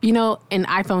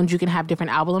iPhones, you can have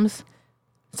different albums.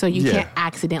 So you can't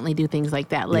accidentally do things like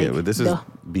that. Like, but this is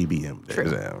BBM.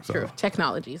 True.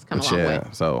 Technology's come a long way.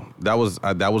 So that was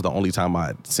the only time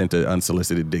I sent an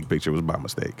unsolicited dick picture was by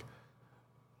mistake.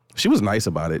 She was nice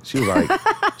about it. She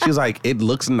was like, it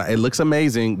looks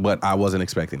amazing, but I wasn't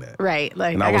expecting that. Right.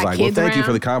 Like, and I was like, well, thank you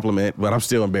for the compliment, but I'm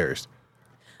still embarrassed.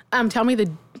 Tell me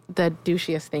the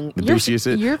douchiest thing. The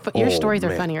douchiest? Your stories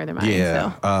are funnier than mine.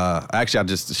 Yeah. So. Actually, I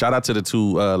just shout out to the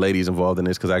two ladies involved in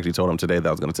this because I actually told them today that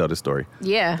I was going to tell this story.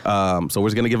 Yeah. So we're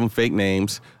just going to give them fake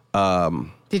names.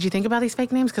 Did you think about these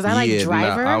fake names? Because I like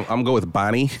Driver. I'm going to go with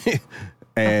Bonnie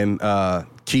and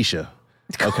Keisha.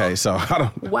 Okay, so I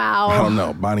don't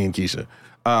know. Bonnie and Keisha.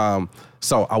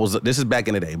 So this is back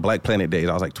in the day, Black Planet days.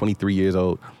 I was like 23 years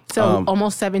old. So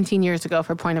almost 17 years ago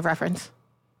for point of reference.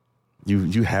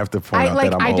 You have to point out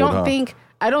that I'm old,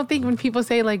 I don't think when people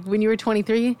say like when you were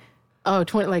 23,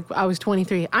 like I was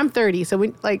 23. I'm 30. So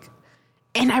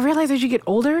and I realize as you get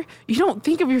older, you don't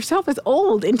think of yourself as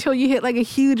old until you hit like a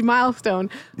huge milestone.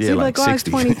 Yeah, so you're like I was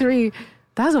 23.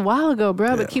 That was a while ago,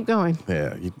 bro, but keep going.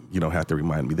 Yeah, you don't have to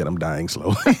remind me that I'm dying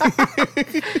slowly.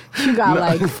 You got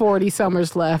like 40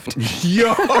 summers left.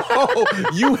 Yo,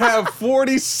 you have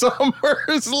 40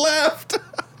 summers left.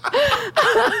 Yo!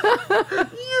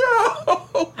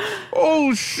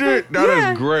 Oh shit! That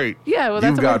is great. Yeah, well,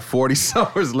 you've got 40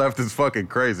 summers left. It's fucking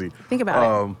crazy. Think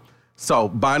about it. So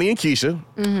Bonnie and Keisha,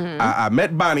 I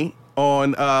met Bonnie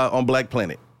on Black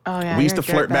Planet. Oh yeah. We used to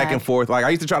flirt back and forth. Like I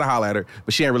used to try to holler at her,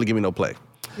 but she didn't really give me no play.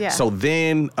 Yeah. So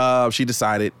then she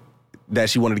decided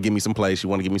that she wanted to give me some play. She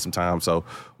wanted to give me some time. So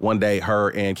one day, her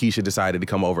and Keisha decided to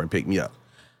come over and pick me up.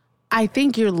 I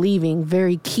think you're leaving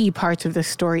very key parts of the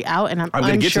story out, and I'm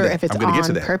unsure if it's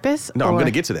on purpose. No, I'm going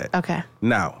to get to that. Okay.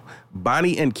 Now,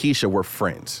 Bonnie and Keisha were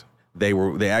friends. They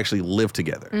actually lived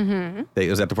together. Mm-hmm.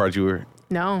 Was that the part you were?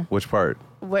 No. Which part?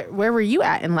 Where were you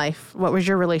at in life? What was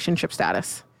your relationship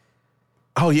status?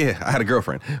 Oh, yeah. I had a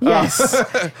girlfriend. Yes.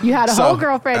 You had a whole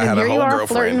girlfriend, and here you are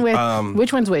flirting with,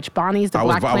 which one's which? Bonnie's the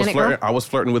Black Planet girl? I was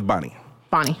flirting with Bonnie.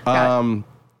 Bonnie. Got it.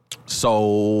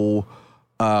 So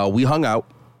we hung out.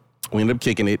 We ended up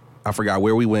kicking it. I forgot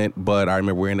where we went, but I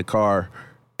remember we were in the car,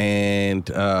 and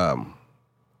it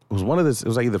was it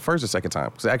was like the first or second time.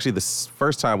 Because actually the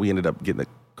first time we ended up getting the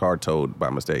car towed by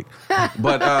mistake.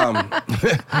 But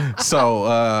so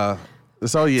yeah.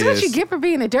 That's what you get for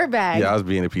being a dirtbag. Yeah, I was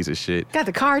being a piece of shit. Got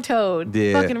the car towed.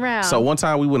 Yeah. Fucking around. So one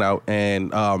time we went out,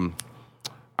 and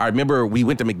I remember we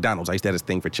went to McDonald's. I used to have this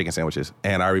thing for chicken sandwiches.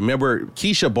 And I remember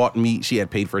Keisha bought me, she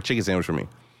had paid for a chicken sandwich for me.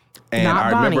 And not I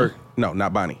remember, Bonnie. No,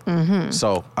 not Bonnie. Mm-hmm.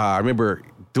 So I remember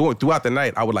throughout the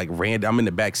night, I would I'm in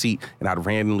the back seat, and I'd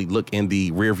randomly look in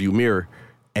the rear view mirror,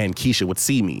 and Keisha would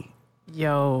see me.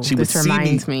 Yo, this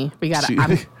reminds me. We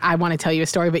gotta. I want to tell you a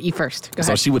story, but you first. Go ahead.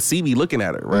 So she would see me looking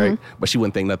at her, right? Mm-hmm. But she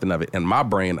wouldn't think nothing of it. In my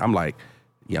brain, I'm like,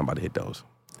 yeah, I'm about to hit those.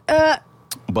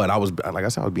 But I was, like I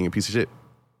said, I was being a piece of shit.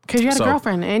 Because you had a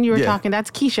girlfriend, and you were talking.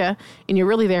 That's Keisha, and you're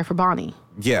really there for Bonnie.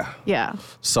 Yeah. Yeah.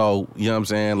 So, you know what I'm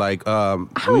saying? Like, I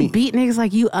would beat niggas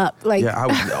like you up. Like,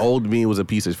 yeah, old me was a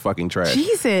piece of fucking trash.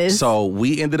 Jesus. So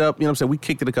we ended up, you know what I'm saying? We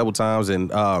kicked it a couple times,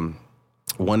 and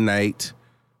one night,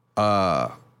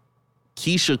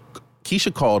 Keisha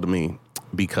called me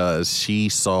because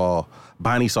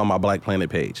Bonnie saw my Black Planet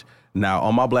page. Now,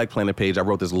 on my Black Planet page, I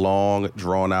wrote this long,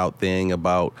 drawn-out thing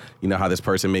about, how this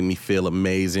person made me feel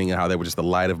amazing and how they were just the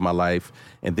light of my life.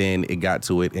 And then it got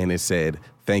to it, and it said,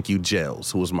 "Thank you,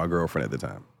 Gels," who was my girlfriend at the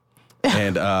time.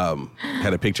 And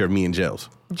had a picture of me and Gels.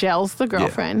 Gels, the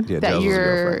girlfriend. Yeah, that Gels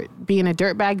you're being a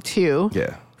dirtbag to.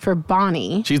 Yeah. For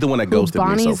Bonnie. She's the one that ghosted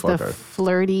me, so fuck her. Bonnie's the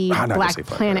flirty Black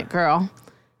Planet girl,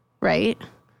 right?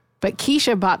 But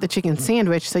Keisha bought the chicken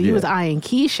sandwich, so you was eyeing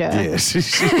Keisha. Yeah,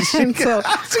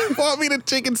 she bought me the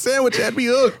chicken sandwich, had me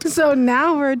hooked. So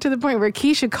now we're to the point where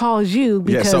Keisha calls you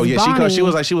because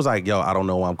Bonnie, she was like, yo, I don't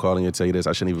know why I'm calling you to tell you this.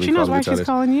 I shouldn't even be she knows calling why you to tell she's this.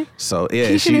 calling you. So yeah,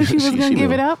 Keisha knew she was gonna give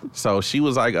knew. it up. So she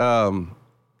was like,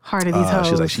 Heart of these hoes.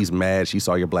 she's like, she's mad. She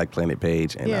saw your Black Planet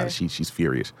page and she's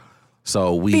furious.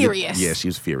 So Furious. Yeah, she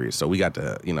was furious. So we got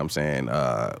to, you know what I'm saying,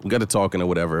 we got to talking or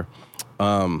whatever.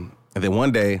 And then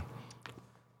one day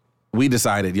we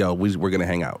decided, yo, we're going to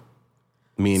hang out.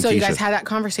 Me and So Keisha. you guys had that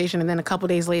conversation, and then a couple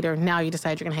days later, now you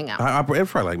decide you're going to hang out. It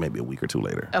was probably like maybe a week or two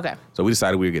later. Okay. So we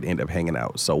decided we were going to end up hanging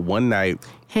out. So one night.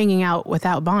 Hanging out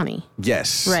without Bonnie.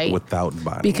 Yes. Right. Without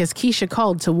Bonnie. Because Keisha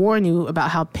called to warn you about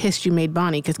how pissed you made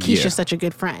Bonnie, because Keisha's such a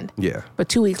good friend. Yeah. But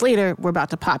 2 weeks later, we're about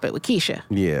to pop it with Keisha.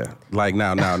 Yeah. Like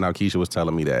now Keisha was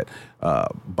telling me that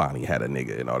Bonnie had a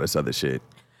nigga and all this other shit.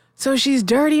 So she's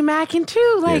dirty macking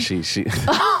too. Like, Yeah, she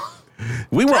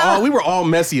we were all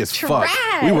messy as fuck.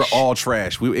 Trash. We were all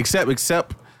trash.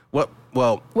 Except what?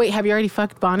 Well, wait, have you already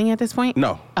fucked Bonnie at this point?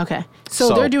 no. Okay.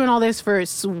 So they're doing all this for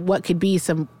what could be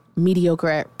some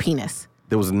mediocre penis.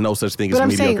 There was no such thing But as I'm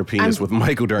mediocre saying- penis with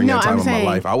Michael during No, that time I'm of my saying-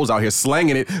 life. I was out here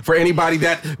slanging it for anybody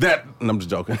that. And I'm just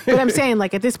joking. But I'm saying,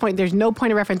 like, at this point, there's no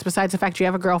point of reference besides the fact you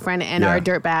have a girlfriend and are a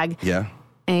dirtbag. Yeah.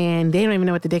 And they don't even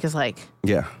know what the dick is like.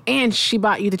 Yeah. And she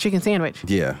bought you the chicken sandwich.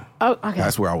 Yeah. Oh, okay.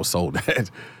 That's where I was sold at.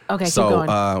 Okay, keep so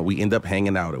going. we end up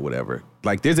hanging out or whatever.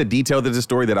 Like, there's a detail to the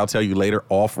story that I'll tell you later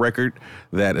off record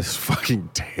that is fucking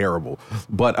terrible.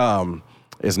 But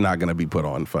it's not gonna be put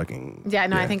on fucking. Yeah,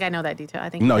 no, I think I know that detail. I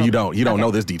think No, know. you don't. You don't Okay.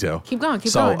 know this detail. Keep going.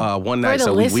 Keep so going. one For night, the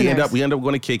so we end up listeners.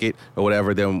 going to kick it or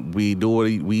whatever. Then we do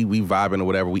it. We vibing or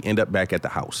whatever. We end up back at the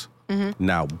house.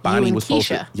 Now Bonnie and was supposed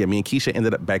Keisha. to. Yeah, me and Keisha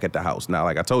ended up back at the house. Now,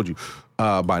 like I told you,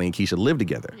 Bonnie and Keisha lived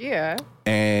together. Yeah.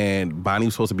 And Bonnie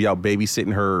was supposed to be out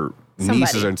babysitting her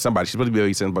nieces or somebody. She's supposed to be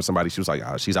babysitting but somebody. She was like,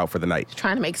 she's out for the night.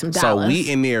 Trying to make some So dollars. we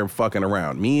in there fucking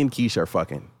around. Me and Keisha are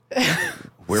fucking.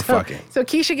 We're fucking. So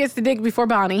Keisha gets the dick before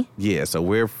Bonnie. Yeah, so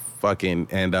we're fucking,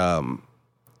 and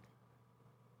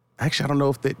actually, I don't know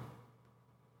if that.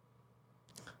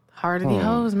 Heart of the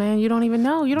hoes, man. You don't even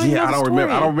know. You don't even know Yeah, the I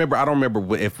story. don't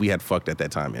remember if we had fucked at that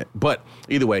time yet. But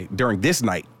either way, during this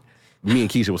night, me and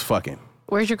Keisha was fucking.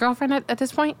 Where's your girlfriend at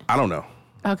this point? I don't know.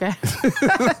 Okay.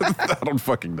 I don't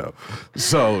fucking know.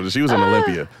 So she was in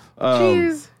Olympia.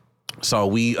 Jeez. So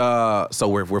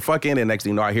we're fucking, and next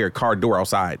thing you know, I hear a car door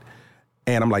outside,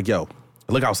 and I'm like, "Yo,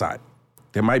 look outside.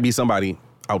 There might be somebody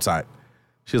outside."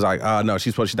 She's like, "No,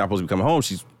 she's not supposed to be coming home.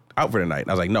 She's out for the night."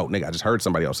 And I was like, "No, nigga, I just heard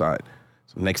somebody outside."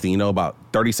 So next thing you know, about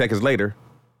 30 seconds later,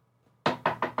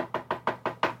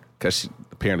 because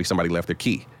apparently somebody left their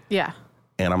key, Yeah.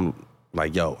 and I'm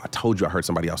like, "Yo, I told you I heard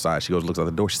somebody outside." She goes, looks out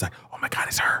the door. She's like, "Oh my God,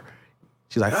 it's her."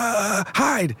 She's like,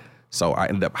 "Hide." So I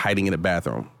ended up hiding in the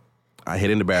bathroom. I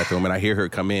hid in the bathroom, and I hear her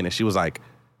come in, and she was like,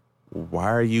 "Why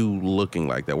are you looking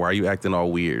like that? Why are you acting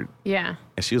all weird?" Yeah.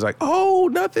 And she was like, "Oh,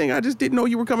 nothing. I just didn't know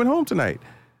you were coming home tonight."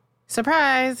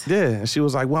 Surprise. Yeah. And she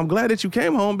was like, "Well, I'm glad that you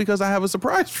came home because I have a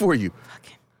surprise for you."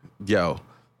 Yo.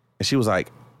 And she was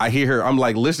like, I hear her, I'm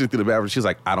like listening through the bathroom. She's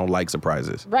like, "I don't like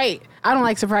surprises." Right. I don't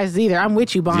like surprises either. I'm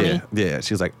with you, Bonnie. Yeah. Yeah.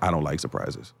 She's like, "I don't like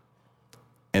surprises."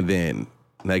 And then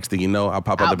next thing you know, I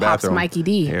pop out the Out pops bathroom. Mikey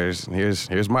D. Here's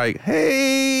Mike.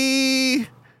 Hey.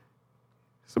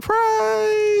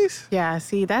 Surprise. Yeah.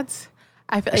 See, that's.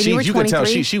 I feel She, you were you could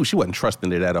 23. tell she wasn't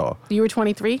trusting it at all. You were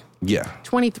 23. Yeah.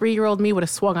 23-year-old me would have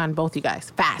swung on both you guys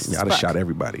fast. Yeah, as I'd have fuck. shot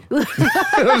everybody.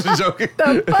 I was just joking.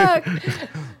 The fuck.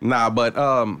 Nah, but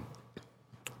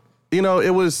you know,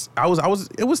 it was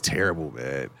terrible,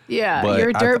 man. Yeah, But you're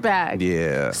a I- dirtbag.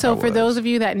 Yeah. So I for was. those of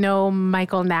you that know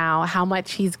Michael now, how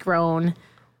much he's grown,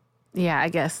 yeah, I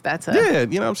guess that's a. Yeah,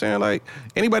 you know what I'm saying? Like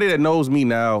anybody that knows me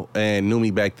now and knew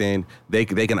me back then, they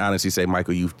can honestly say,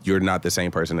 "Michael, you're not the same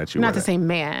person that you were." Not the same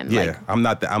man. Yeah, Like, I'm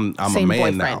not. I'm a same man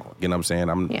boyfriend. now. You know what I'm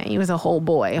saying? yeah, he was a whole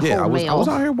boy, a Yeah, whole I was male.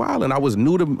 out here wilding. I was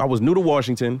new to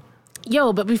Washington.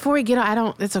 Yo, but before we get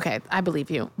on, it's okay. I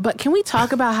believe you. But can we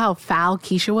talk about how foul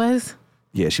Keisha was?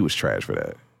 Yeah, she was trash for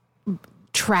that.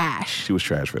 Trash. She was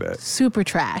trash for that. Super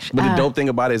trash. But the dope thing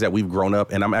about it is that we've grown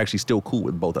up, and I'm actually still cool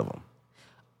with both of them.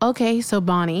 Okay, so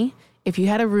Bonnie, if you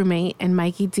had a roommate and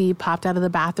Mikey D popped out of the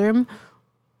bathroom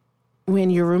when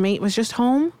your roommate was just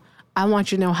home, I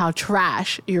want you to know how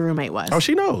trash your roommate was. Oh,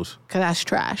 she knows. Because that's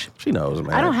trash. She knows,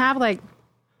 man. I don't have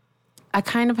I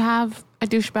kind of have a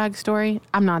douchebag story.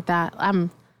 I'm not that.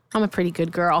 I'm a pretty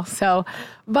good girl. So,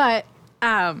 but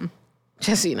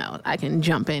just so you know, I can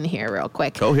jump in here real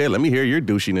quick. Go ahead. Let me hear your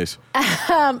douchiness.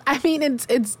 I mean,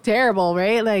 it's terrible,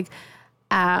 right? Like,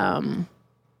 I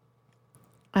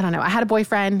don't know. I had a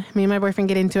boyfriend. Me and my boyfriend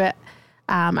get into it.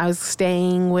 I was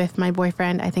staying with my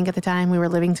boyfriend, I think at the time. We were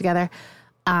living together.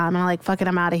 And I'm like, fuck it,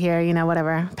 I'm out of here,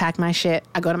 whatever. Pack my shit.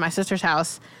 I go to my sister's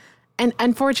house. And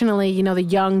unfortunately, the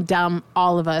young, dumb,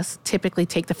 all of us typically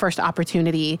take the first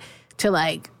opportunity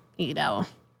to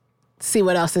see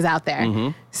what else is out there. Mm-hmm.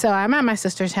 So I'm at my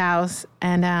sister's house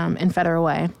and in Federal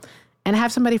Way. And I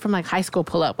have somebody from high school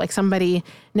pull up.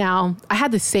 Now I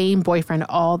had the same boyfriend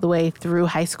all the way through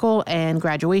high school and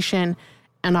graduation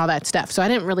and all that stuff. So I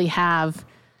didn't really have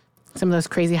some of those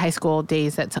crazy high school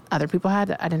days that other people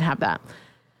had. I didn't have that.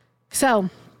 So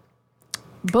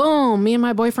boom, me and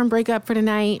my boyfriend break up for the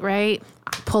night, right?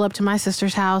 I pull up to my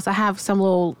sister's house. I have some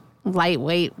little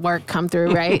lightweight work come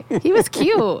through, right? He was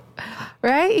cute,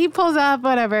 right? He pulls up,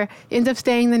 whatever, ends up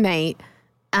staying the night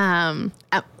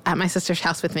at my sister's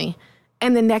house with me.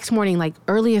 And the next morning,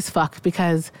 early as fuck,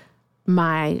 because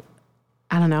my,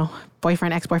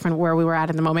 boyfriend, ex-boyfriend, where we were at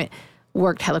in the moment,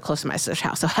 worked hella close to my sister's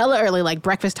house. So hella early,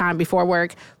 breakfast time before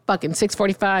work, fucking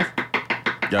 6:45.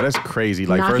 Yeah, that's crazy.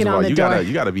 First of all, you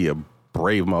gotta be a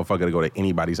brave motherfucker to go to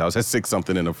anybody's house at 6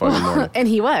 something in the fucking morning. And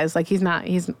he was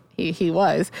he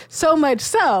was so much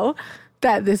so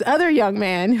that this other young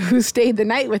man who stayed the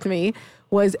night with me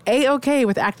was A-okay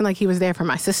with acting like he was there for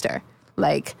my sister.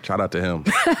 Shout out to him.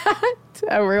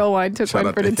 A real one. Took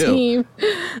one for the team.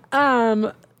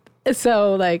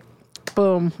 So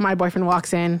boom, my boyfriend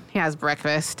walks in. He has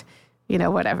breakfast.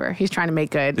 Whatever. He's trying to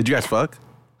make good. Did you guys fuck?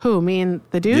 Who, me and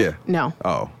the dude? Yeah. No.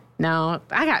 Oh. No,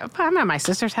 I'm at my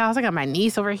sister's house. I got my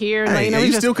niece over here. Hey, you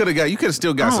could have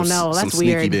still got some sneaky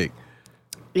weird. dick.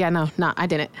 Yeah, no, I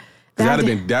didn't. That'd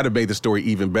have made the story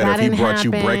even better if he brought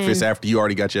you breakfast after you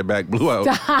already got your back blew out.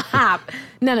 Stop.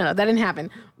 No, that didn't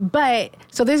happen. But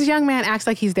so this young man acts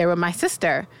like he's there with my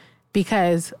sister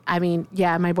because,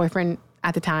 my boyfriend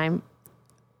at the time,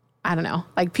 I don't know,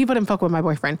 people didn't fuck with my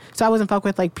boyfriend. So I wasn't fuck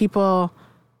with people,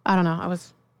 I don't know, I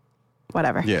was,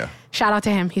 whatever. Yeah. Shout out to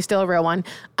him. He's still a real one.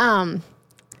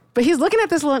 But he's looking at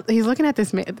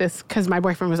this because my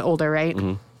boyfriend was older, right?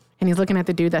 Mm-hmm. And he's looking at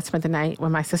the dude that spent the night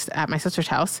with my sister at my sister's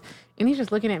house. And he's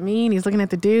just looking at me and he's looking at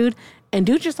the dude. And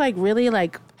dude just really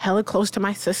hella close to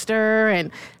my sister and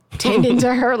tending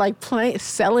to her,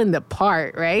 selling the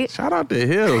part, right? Shout out to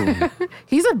him.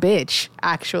 He's a bitch,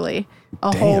 actually.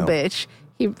 Whole bitch.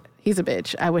 He's a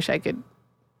bitch. I wish I could.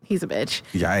 He's a bitch.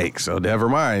 Yikes. So never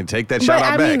mind. Take that shout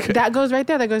out back. That goes right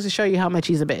there. That goes to show you how much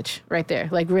he's a bitch right there.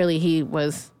 Really, he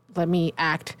was, let me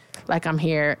act like I'm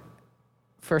here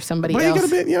for somebody else. He could have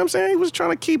been, you know what I'm saying? He was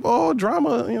trying to keep all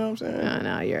drama, you know what I'm saying?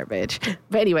 No, you're a bitch.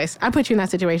 But anyways, I put you in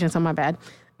that situation, so my bad.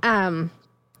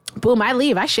 Boom, I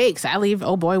leave. I shakes. I leave,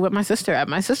 oh boy, with my sister at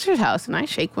my sister's house. And I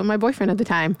shake with my boyfriend at the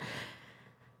time.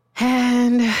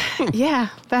 And yeah,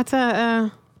 that's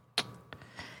a,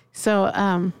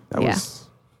 that was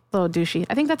a little douchey.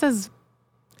 I think that's as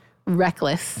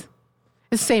reckless.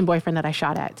 It's the same boyfriend that I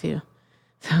shot at too.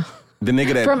 So the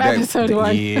nigga that from episode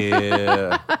 1.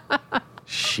 Yeah.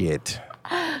 Shit.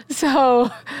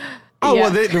 So. Oh yeah.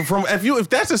 Well, if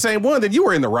that's the same one, then you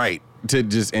were in the right to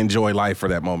just enjoy life for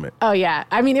that moment. Oh yeah.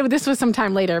 This was some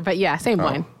time later, but yeah, same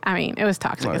one. It was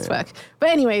toxic as fuck. But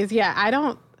anyways,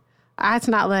 yeah, it's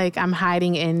not like I'm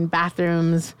hiding in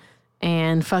bathrooms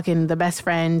and fucking the best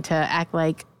friend to act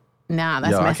like, nah,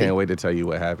 that's messy. I can't wait to tell you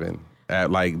what happened.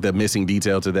 The missing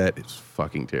detail to that is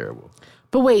fucking terrible.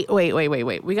 But wait.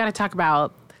 We got to talk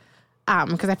about,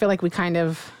 because I feel like we kind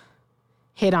of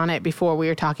hit on it before we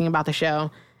were talking about the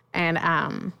show. And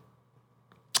I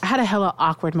had a hella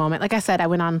awkward moment. Like I said, I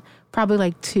went on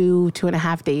probably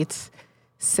 2.5 dates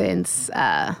since,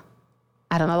 I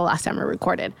don't know, the last time we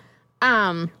recorded.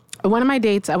 One of my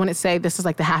dates, I wouldn't say this is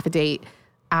the half a date.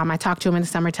 I talked to him in the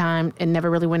summertime. It never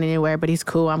really went anywhere, but he's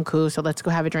cool. I'm cool. So let's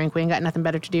go have a drink. We ain't got nothing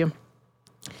better to do.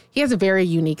 He has a very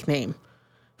unique name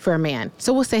for a man.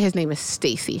 So we'll say his name is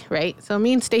Stacy, right? So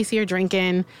me and Stacy are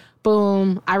drinking.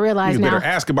 Boom. I realize now. You better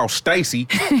ask about Stacy.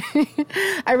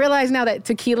 I realize now that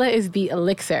tequila is the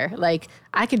elixir.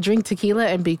 I could drink tequila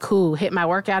and be cool. Hit my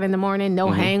workout in the morning. No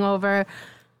hangover.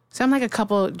 So I'm a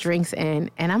couple drinks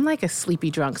in and I'm a sleepy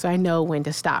drunk. So I know when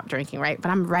to stop drinking, right?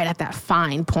 But I'm right at that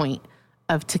fine point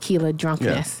of tequila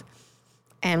drunkenness.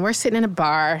 Yeah. And we're sitting in a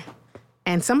bar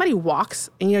and somebody walks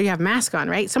and you have mask on,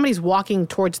 right? Somebody's walking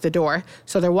towards the door.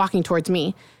 So they're walking towards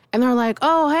me and they're like,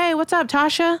 oh, hey, what's up,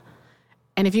 Tasha?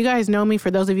 And if you guys know me, for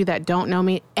those of you that don't know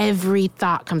me, every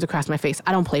thought comes across my face.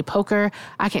 I don't play poker.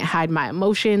 I can't hide my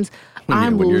emotions.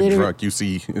 When you're drunk, you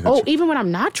see. Even when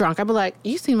I'm not drunk, I'll be like,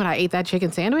 you seen when I ate that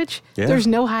chicken sandwich? Yeah. There's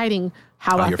no hiding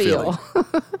how I feel.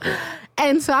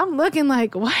 And so I'm looking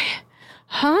like, what?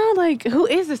 huh? Like, who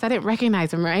is this? I didn't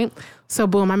recognize him, right? So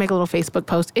boom, I make a little Facebook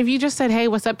post. If you just said, hey,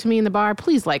 what's up to me in the bar,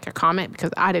 please like or comment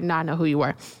because I did not know who you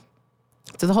were.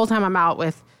 So the whole time I'm out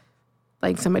with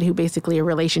like somebody who basically a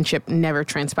relationship never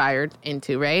transpired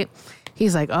into, right?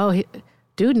 He's like, oh,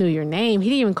 dude knew your name. He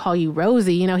didn't even call you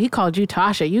Rosie. You know, he called you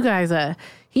Tasha. You guys,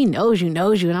 he knows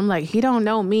you. And I'm like, he don't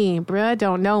know me, bruh,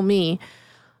 don't know me.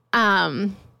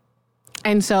 And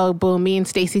so, boom, me and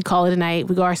Stacy call it a night.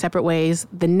 We go our separate ways.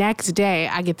 The next day,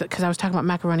 because I was talking about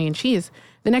macaroni and cheese.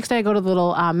 The next day, I go to the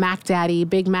little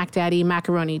Big Mac Daddy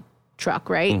macaroni truck,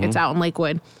 right? Mm-hmm. It's out in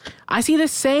Lakewood. I see the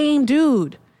same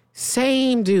dude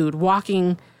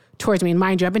walking towards me. And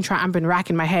mind you, I've been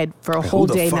racking my head for a whole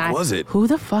day. Who the fuck was it? Who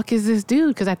the fuck is this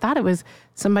dude? Because I thought it was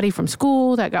somebody from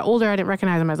school that got older. I didn't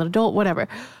recognize him as an adult, whatever.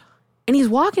 And he's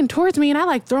walking towards me, and I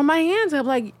like throw my hands up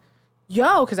like,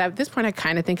 yo, because at this point, I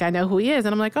kind of think I know who he is.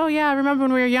 And I'm like, oh, yeah, I remember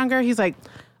when we were younger. He's like,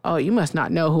 oh, you must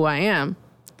not know who I am.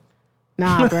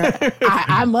 Nah, bro,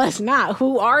 I must not.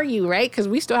 Who are you, right? Because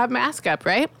we still have mask up,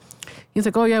 right? He's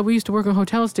like, oh, yeah, we used to work in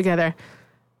hotels together.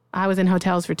 I was in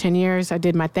hotels for 10 years. I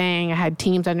did my thing. I had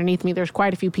teams underneath me. There's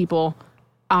quite a few people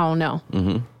I don't know.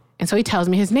 Mm-hmm. And so he tells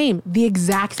me his name, the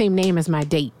exact same name as my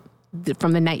date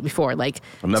from the night before. Like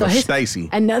Another Stacy.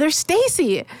 Another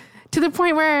Stacy. To the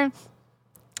point where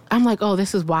I'm like, oh,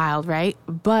 this is wild, right?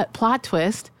 But plot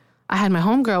twist, I had my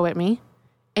homegirl with me,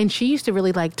 and she used to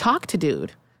really like talk to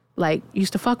dude. Like,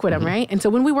 used to fuck with him, right? And so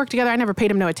when we worked together, I never paid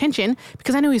him no attention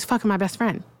because I knew he was fucking my best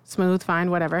friend. Smooth,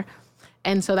 fine, whatever.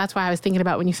 And so that's why I was thinking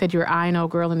about when you said you were eyeing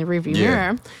old girl in the rearview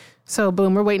mirror. So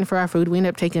boom, we're waiting for our food. We end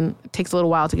up it takes a little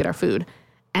while to get our food.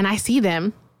 And I see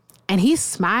them, and he's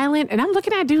smiling, and I'm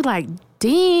looking at dude like,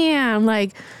 damn,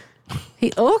 like,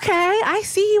 okay, I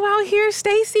see you out here,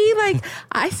 Stacy. Like,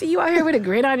 I see you out here with a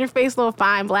grin on your face, little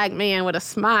fine black man with a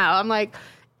smile. I'm like,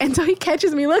 and so he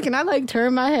catches me looking. I like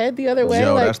turn my head the other way.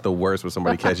 Yo, like, that's the worst when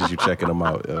somebody catches you checking them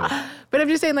out. Yo. But I'm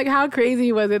just saying, like, how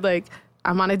crazy was it? Like,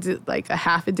 I'm on a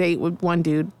half a date with one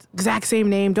dude, exact same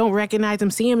name, don't recognize him,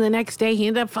 see him the next day. He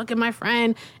ended up fucking my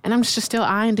friend. And I'm just still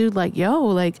eyeing dude like, yo,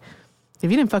 like,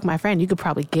 if you didn't fuck my friend, you could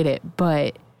probably get it.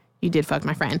 But you did fuck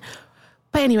my friend.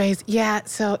 But anyways, yeah,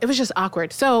 so it was just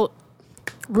awkward. So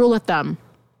rule of thumb,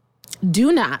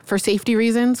 do not, for safety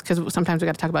reasons, because sometimes we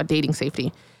got to talk about dating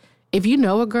safety. If you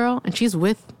know a girl and she's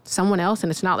with someone else and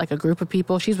it's not like a group of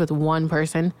people, she's with one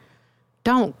person,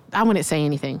 I wouldn't say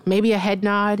anything. Maybe a head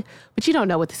nod, but you don't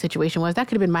know what the situation was. That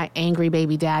could have been my angry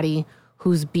baby daddy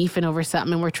who's beefing over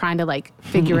something and we're trying to like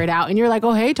figure it out. And you're like,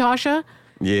 oh, hey, Tasha.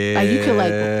 Yeah, like, you could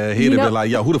like, he'd have been like,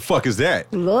 yo, who the fuck is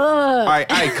that? Look. All right,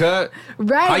 cut.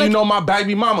 Right. How like, you know my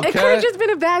baby mama, It cut? could have just been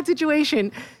a bad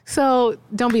situation. So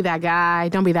don't be that guy.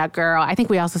 Don't be that girl. I think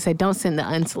we also said don't send the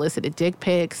unsolicited dick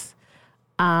pics.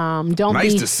 Don't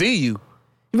nice be... to see you.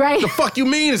 Right. The fuck you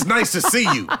mean it's nice to see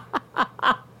you?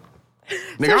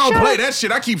 Nigga, I don't play that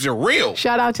shit. I keeps it real.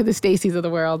 Shout out to the Stacys of the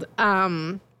world.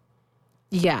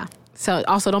 Yeah. So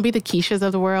also don't be the Keishas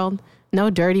of the world.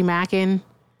 No dirty macking.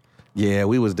 Yeah,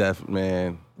 we was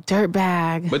man.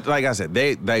 Dirtbag. But like I said,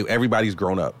 they everybody's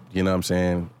grown up. You know what I'm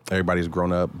saying? Everybody's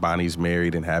grown up. Bonnie's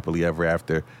married and happily ever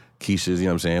after. Keisha's, you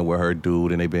know what I'm saying, with her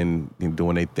dude, and they've been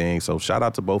doing their thing. So shout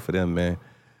out to both of them, man.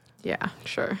 Yeah,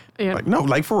 sure. Yeah. Like, no,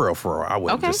 like for real. I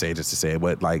wouldn't just say it just to say it,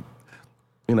 but like,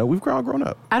 you know, we've all grown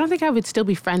up. I don't think I would still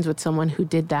be friends with someone who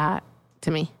did that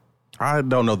to me. I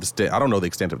don't know the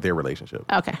extent of their relationship.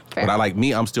 Okay, fair. But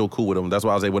I'm still cool with them. That's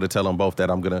why I was able to tell them both that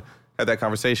I'm gonna have that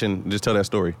conversation and just tell that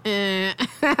story.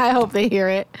 I hope they hear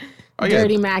it. Oh,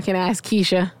 Dirty macking ass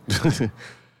Keisha.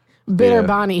 Bitter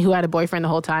Bonnie, who had a boyfriend the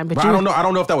whole time. But I don't know. I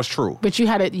don't know if that was true. But you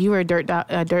were a dirt.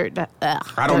 I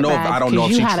don't know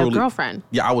if she had truly, a girlfriend.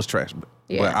 Yeah, I was trash.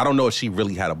 But I don't know if she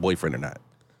really had a boyfriend or not.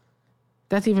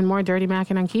 That's even more dirty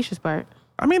macking on Keisha's part.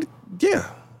 I mean, yeah.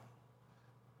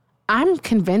 I'm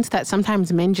convinced that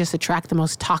sometimes men just attract the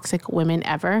most toxic women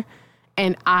ever.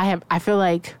 And I feel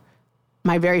like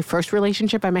my very first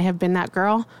relationship, I may have been that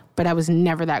girl, but I was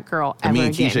never that girl ever again. Me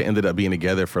and Keisha ended up being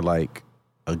together for like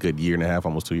a good year and a half,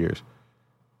 almost 2 years.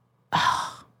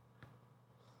 Oh.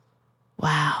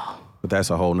 Wow. But that's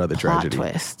a whole nother tragedy.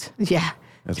 Plot twist. Yeah.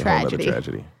 That's a whole other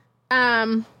tragedy.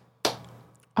 Oh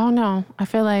no. I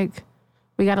feel like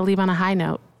we got to leave on a high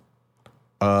note.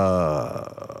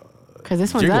 Because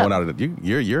this one's you're up. Going out of the,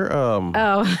 you're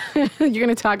Oh, you're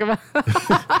gonna talk about.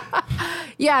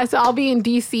 Yeah, so I'll be in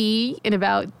DC in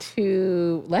about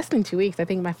less than 2 weeks. I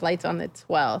think my flight's on the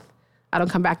 12th. I don't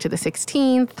come back to the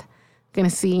 16th. Gonna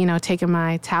see, taking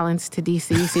my talents to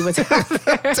DC, see what's out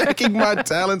there. Taking my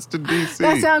talents to DC.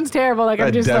 That sounds terrible. Like, That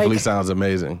I'm just definitely like, sounds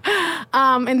amazing.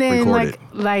 and then Record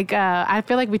I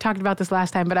feel like we talked about this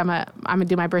last time, but I'm gonna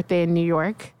do my birthday in New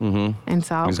York, and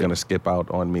so He's gonna skip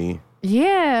out on me.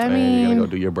 yeah, I And mean, you're gonna go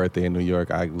do your birthday in New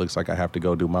York. Looks like I have to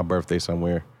go do my birthday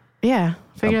somewhere. yeah,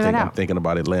 figure that I'm out. thinking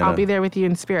about Atlanta. I'll be there with you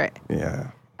in spirit.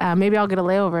 Yeah. Maybe I'll get a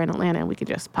layover in Atlanta and we could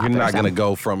just pop You're there not or gonna something.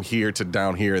 go from here to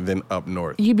down here and then up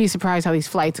north. You'd be surprised how these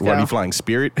flights go. What, are you flying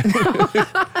Spirit?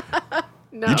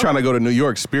 No. You trying to go to New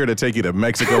York? Spirit to take you to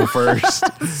Mexico first.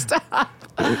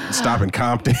 Stop in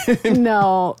Compton.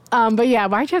 No. But yeah,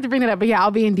 why'd you have to bring that up? But yeah,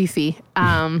 I'll be in DC.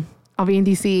 I'll be in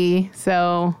DC.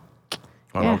 So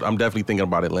yeah. I'm definitely thinking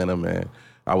about Atlanta, man.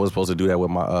 I was supposed to do that with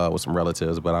my with some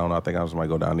relatives, but I don't know. I think I just might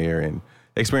go down there and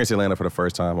experience Atlanta for the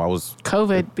first time.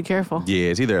 COVID, be careful. Yeah,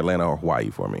 it's either Atlanta or Hawaii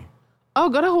for me. Oh,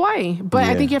 go to Hawaii. But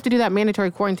I Yeah. think you have to do that mandatory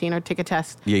quarantine or take a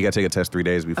test. Yeah, you got to take a test 3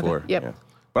 days before. Yep. Yeah.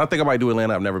 But I think I might do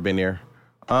Atlanta. I've never been there.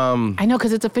 I know,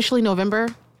 because it's officially November.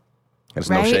 It's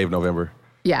Right? no shave November.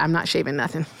 Yeah, I'm not shaving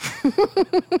nothing.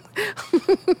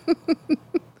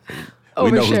 We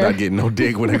know who's Overshare. not getting no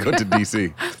dig when I go to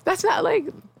DC. That's not like,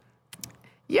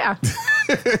 yeah.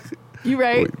 You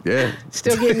right. Yeah.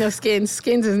 Still getting those skins.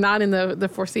 Skins is not in the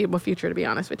foreseeable future, to be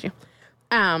honest with you.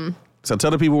 So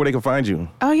tell the people where they can find you.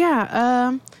 Oh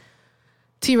yeah.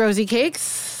 T Rosie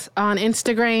Cakes on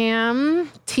Instagram,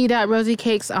 T.Rosie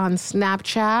Cakes on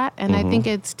Snapchat, and I think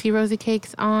it's T Rosie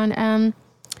Cakes on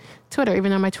Twitter,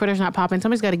 even though my Twitter's not popping.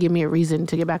 Somebody's got to give me a reason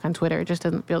to get back on Twitter. It just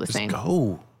doesn't feel the same.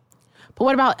 Go. But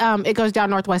what about It Goes Down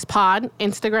Northwest Pod,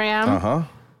 Instagram?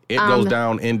 It goes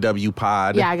down NW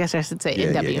Pod. Yeah, I guess I should say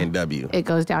Yeah, NW. yeah, NW. It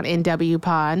Goes Down NW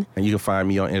Pod. And you can find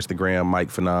me on Instagram, Mike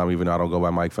Phenom. Even though I don't go by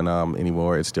Mike Phenom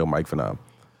anymore, it's still Mike Phenom.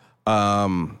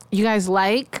 You guys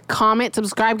like, comment,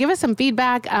 subscribe, give us some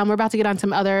feedback. We're about to get on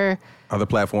some other Other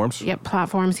platforms.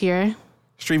 platforms here.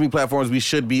 Streaming platforms, we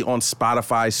should be on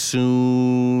Spotify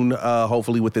soon.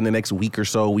 Hopefully within the next week or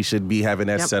so, we should be having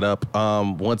that Yep. set up.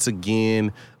 Once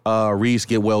again, Reese,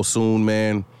 get well soon,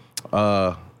 man.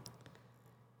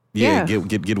 Yeah.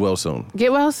 Get well soon.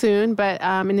 Get well soon, but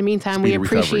in the meantime, we Speedy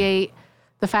recovery. appreciate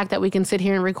the fact that we can sit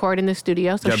here and record in the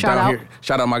studio. So Yeah, shout down out. here.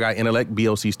 Shout out my guy Intellect,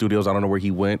 BOC Studios. I don't know where he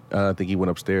went. I think he went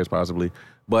upstairs possibly.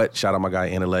 But shout out my guy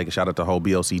Intellect. Shout out the whole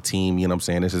BOC team. You know what I'm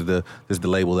saying? This is the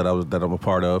label that I'm a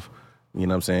part of. You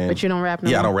know what I'm saying? But you don't rap no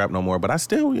Yeah, more? I don't rap no more. But I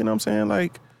still, you know what I'm saying?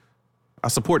 Like, I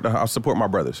support my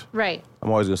brothers. Right. I'm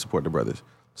always gonna support the brothers.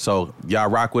 So y'all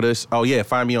rock with us. Oh yeah,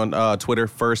 find me on Twitter.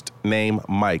 First name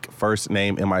Mike. First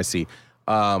name MIC.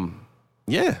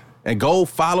 Yeah, and go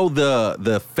follow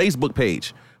the Facebook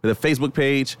page. The Facebook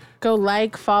page. Go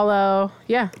like, follow.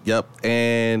 Yeah, Yep,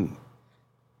 and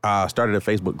started a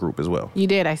Facebook group as well. you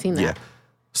did. I seen that. Yeah.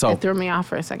 So It threw me off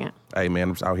for a second. hey man,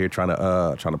 I'm just out here trying to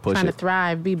push Trying it. to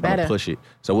thrive, be Trying better. to push it.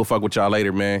 So we'll fuck with y'all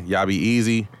later, man. Y'all be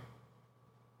easy.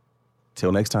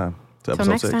 Till next time. Till Till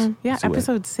episode next 6. time. Yeah, See what-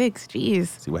 episode 6. Jeez.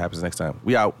 See what happens next time.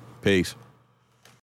 We out. Peace.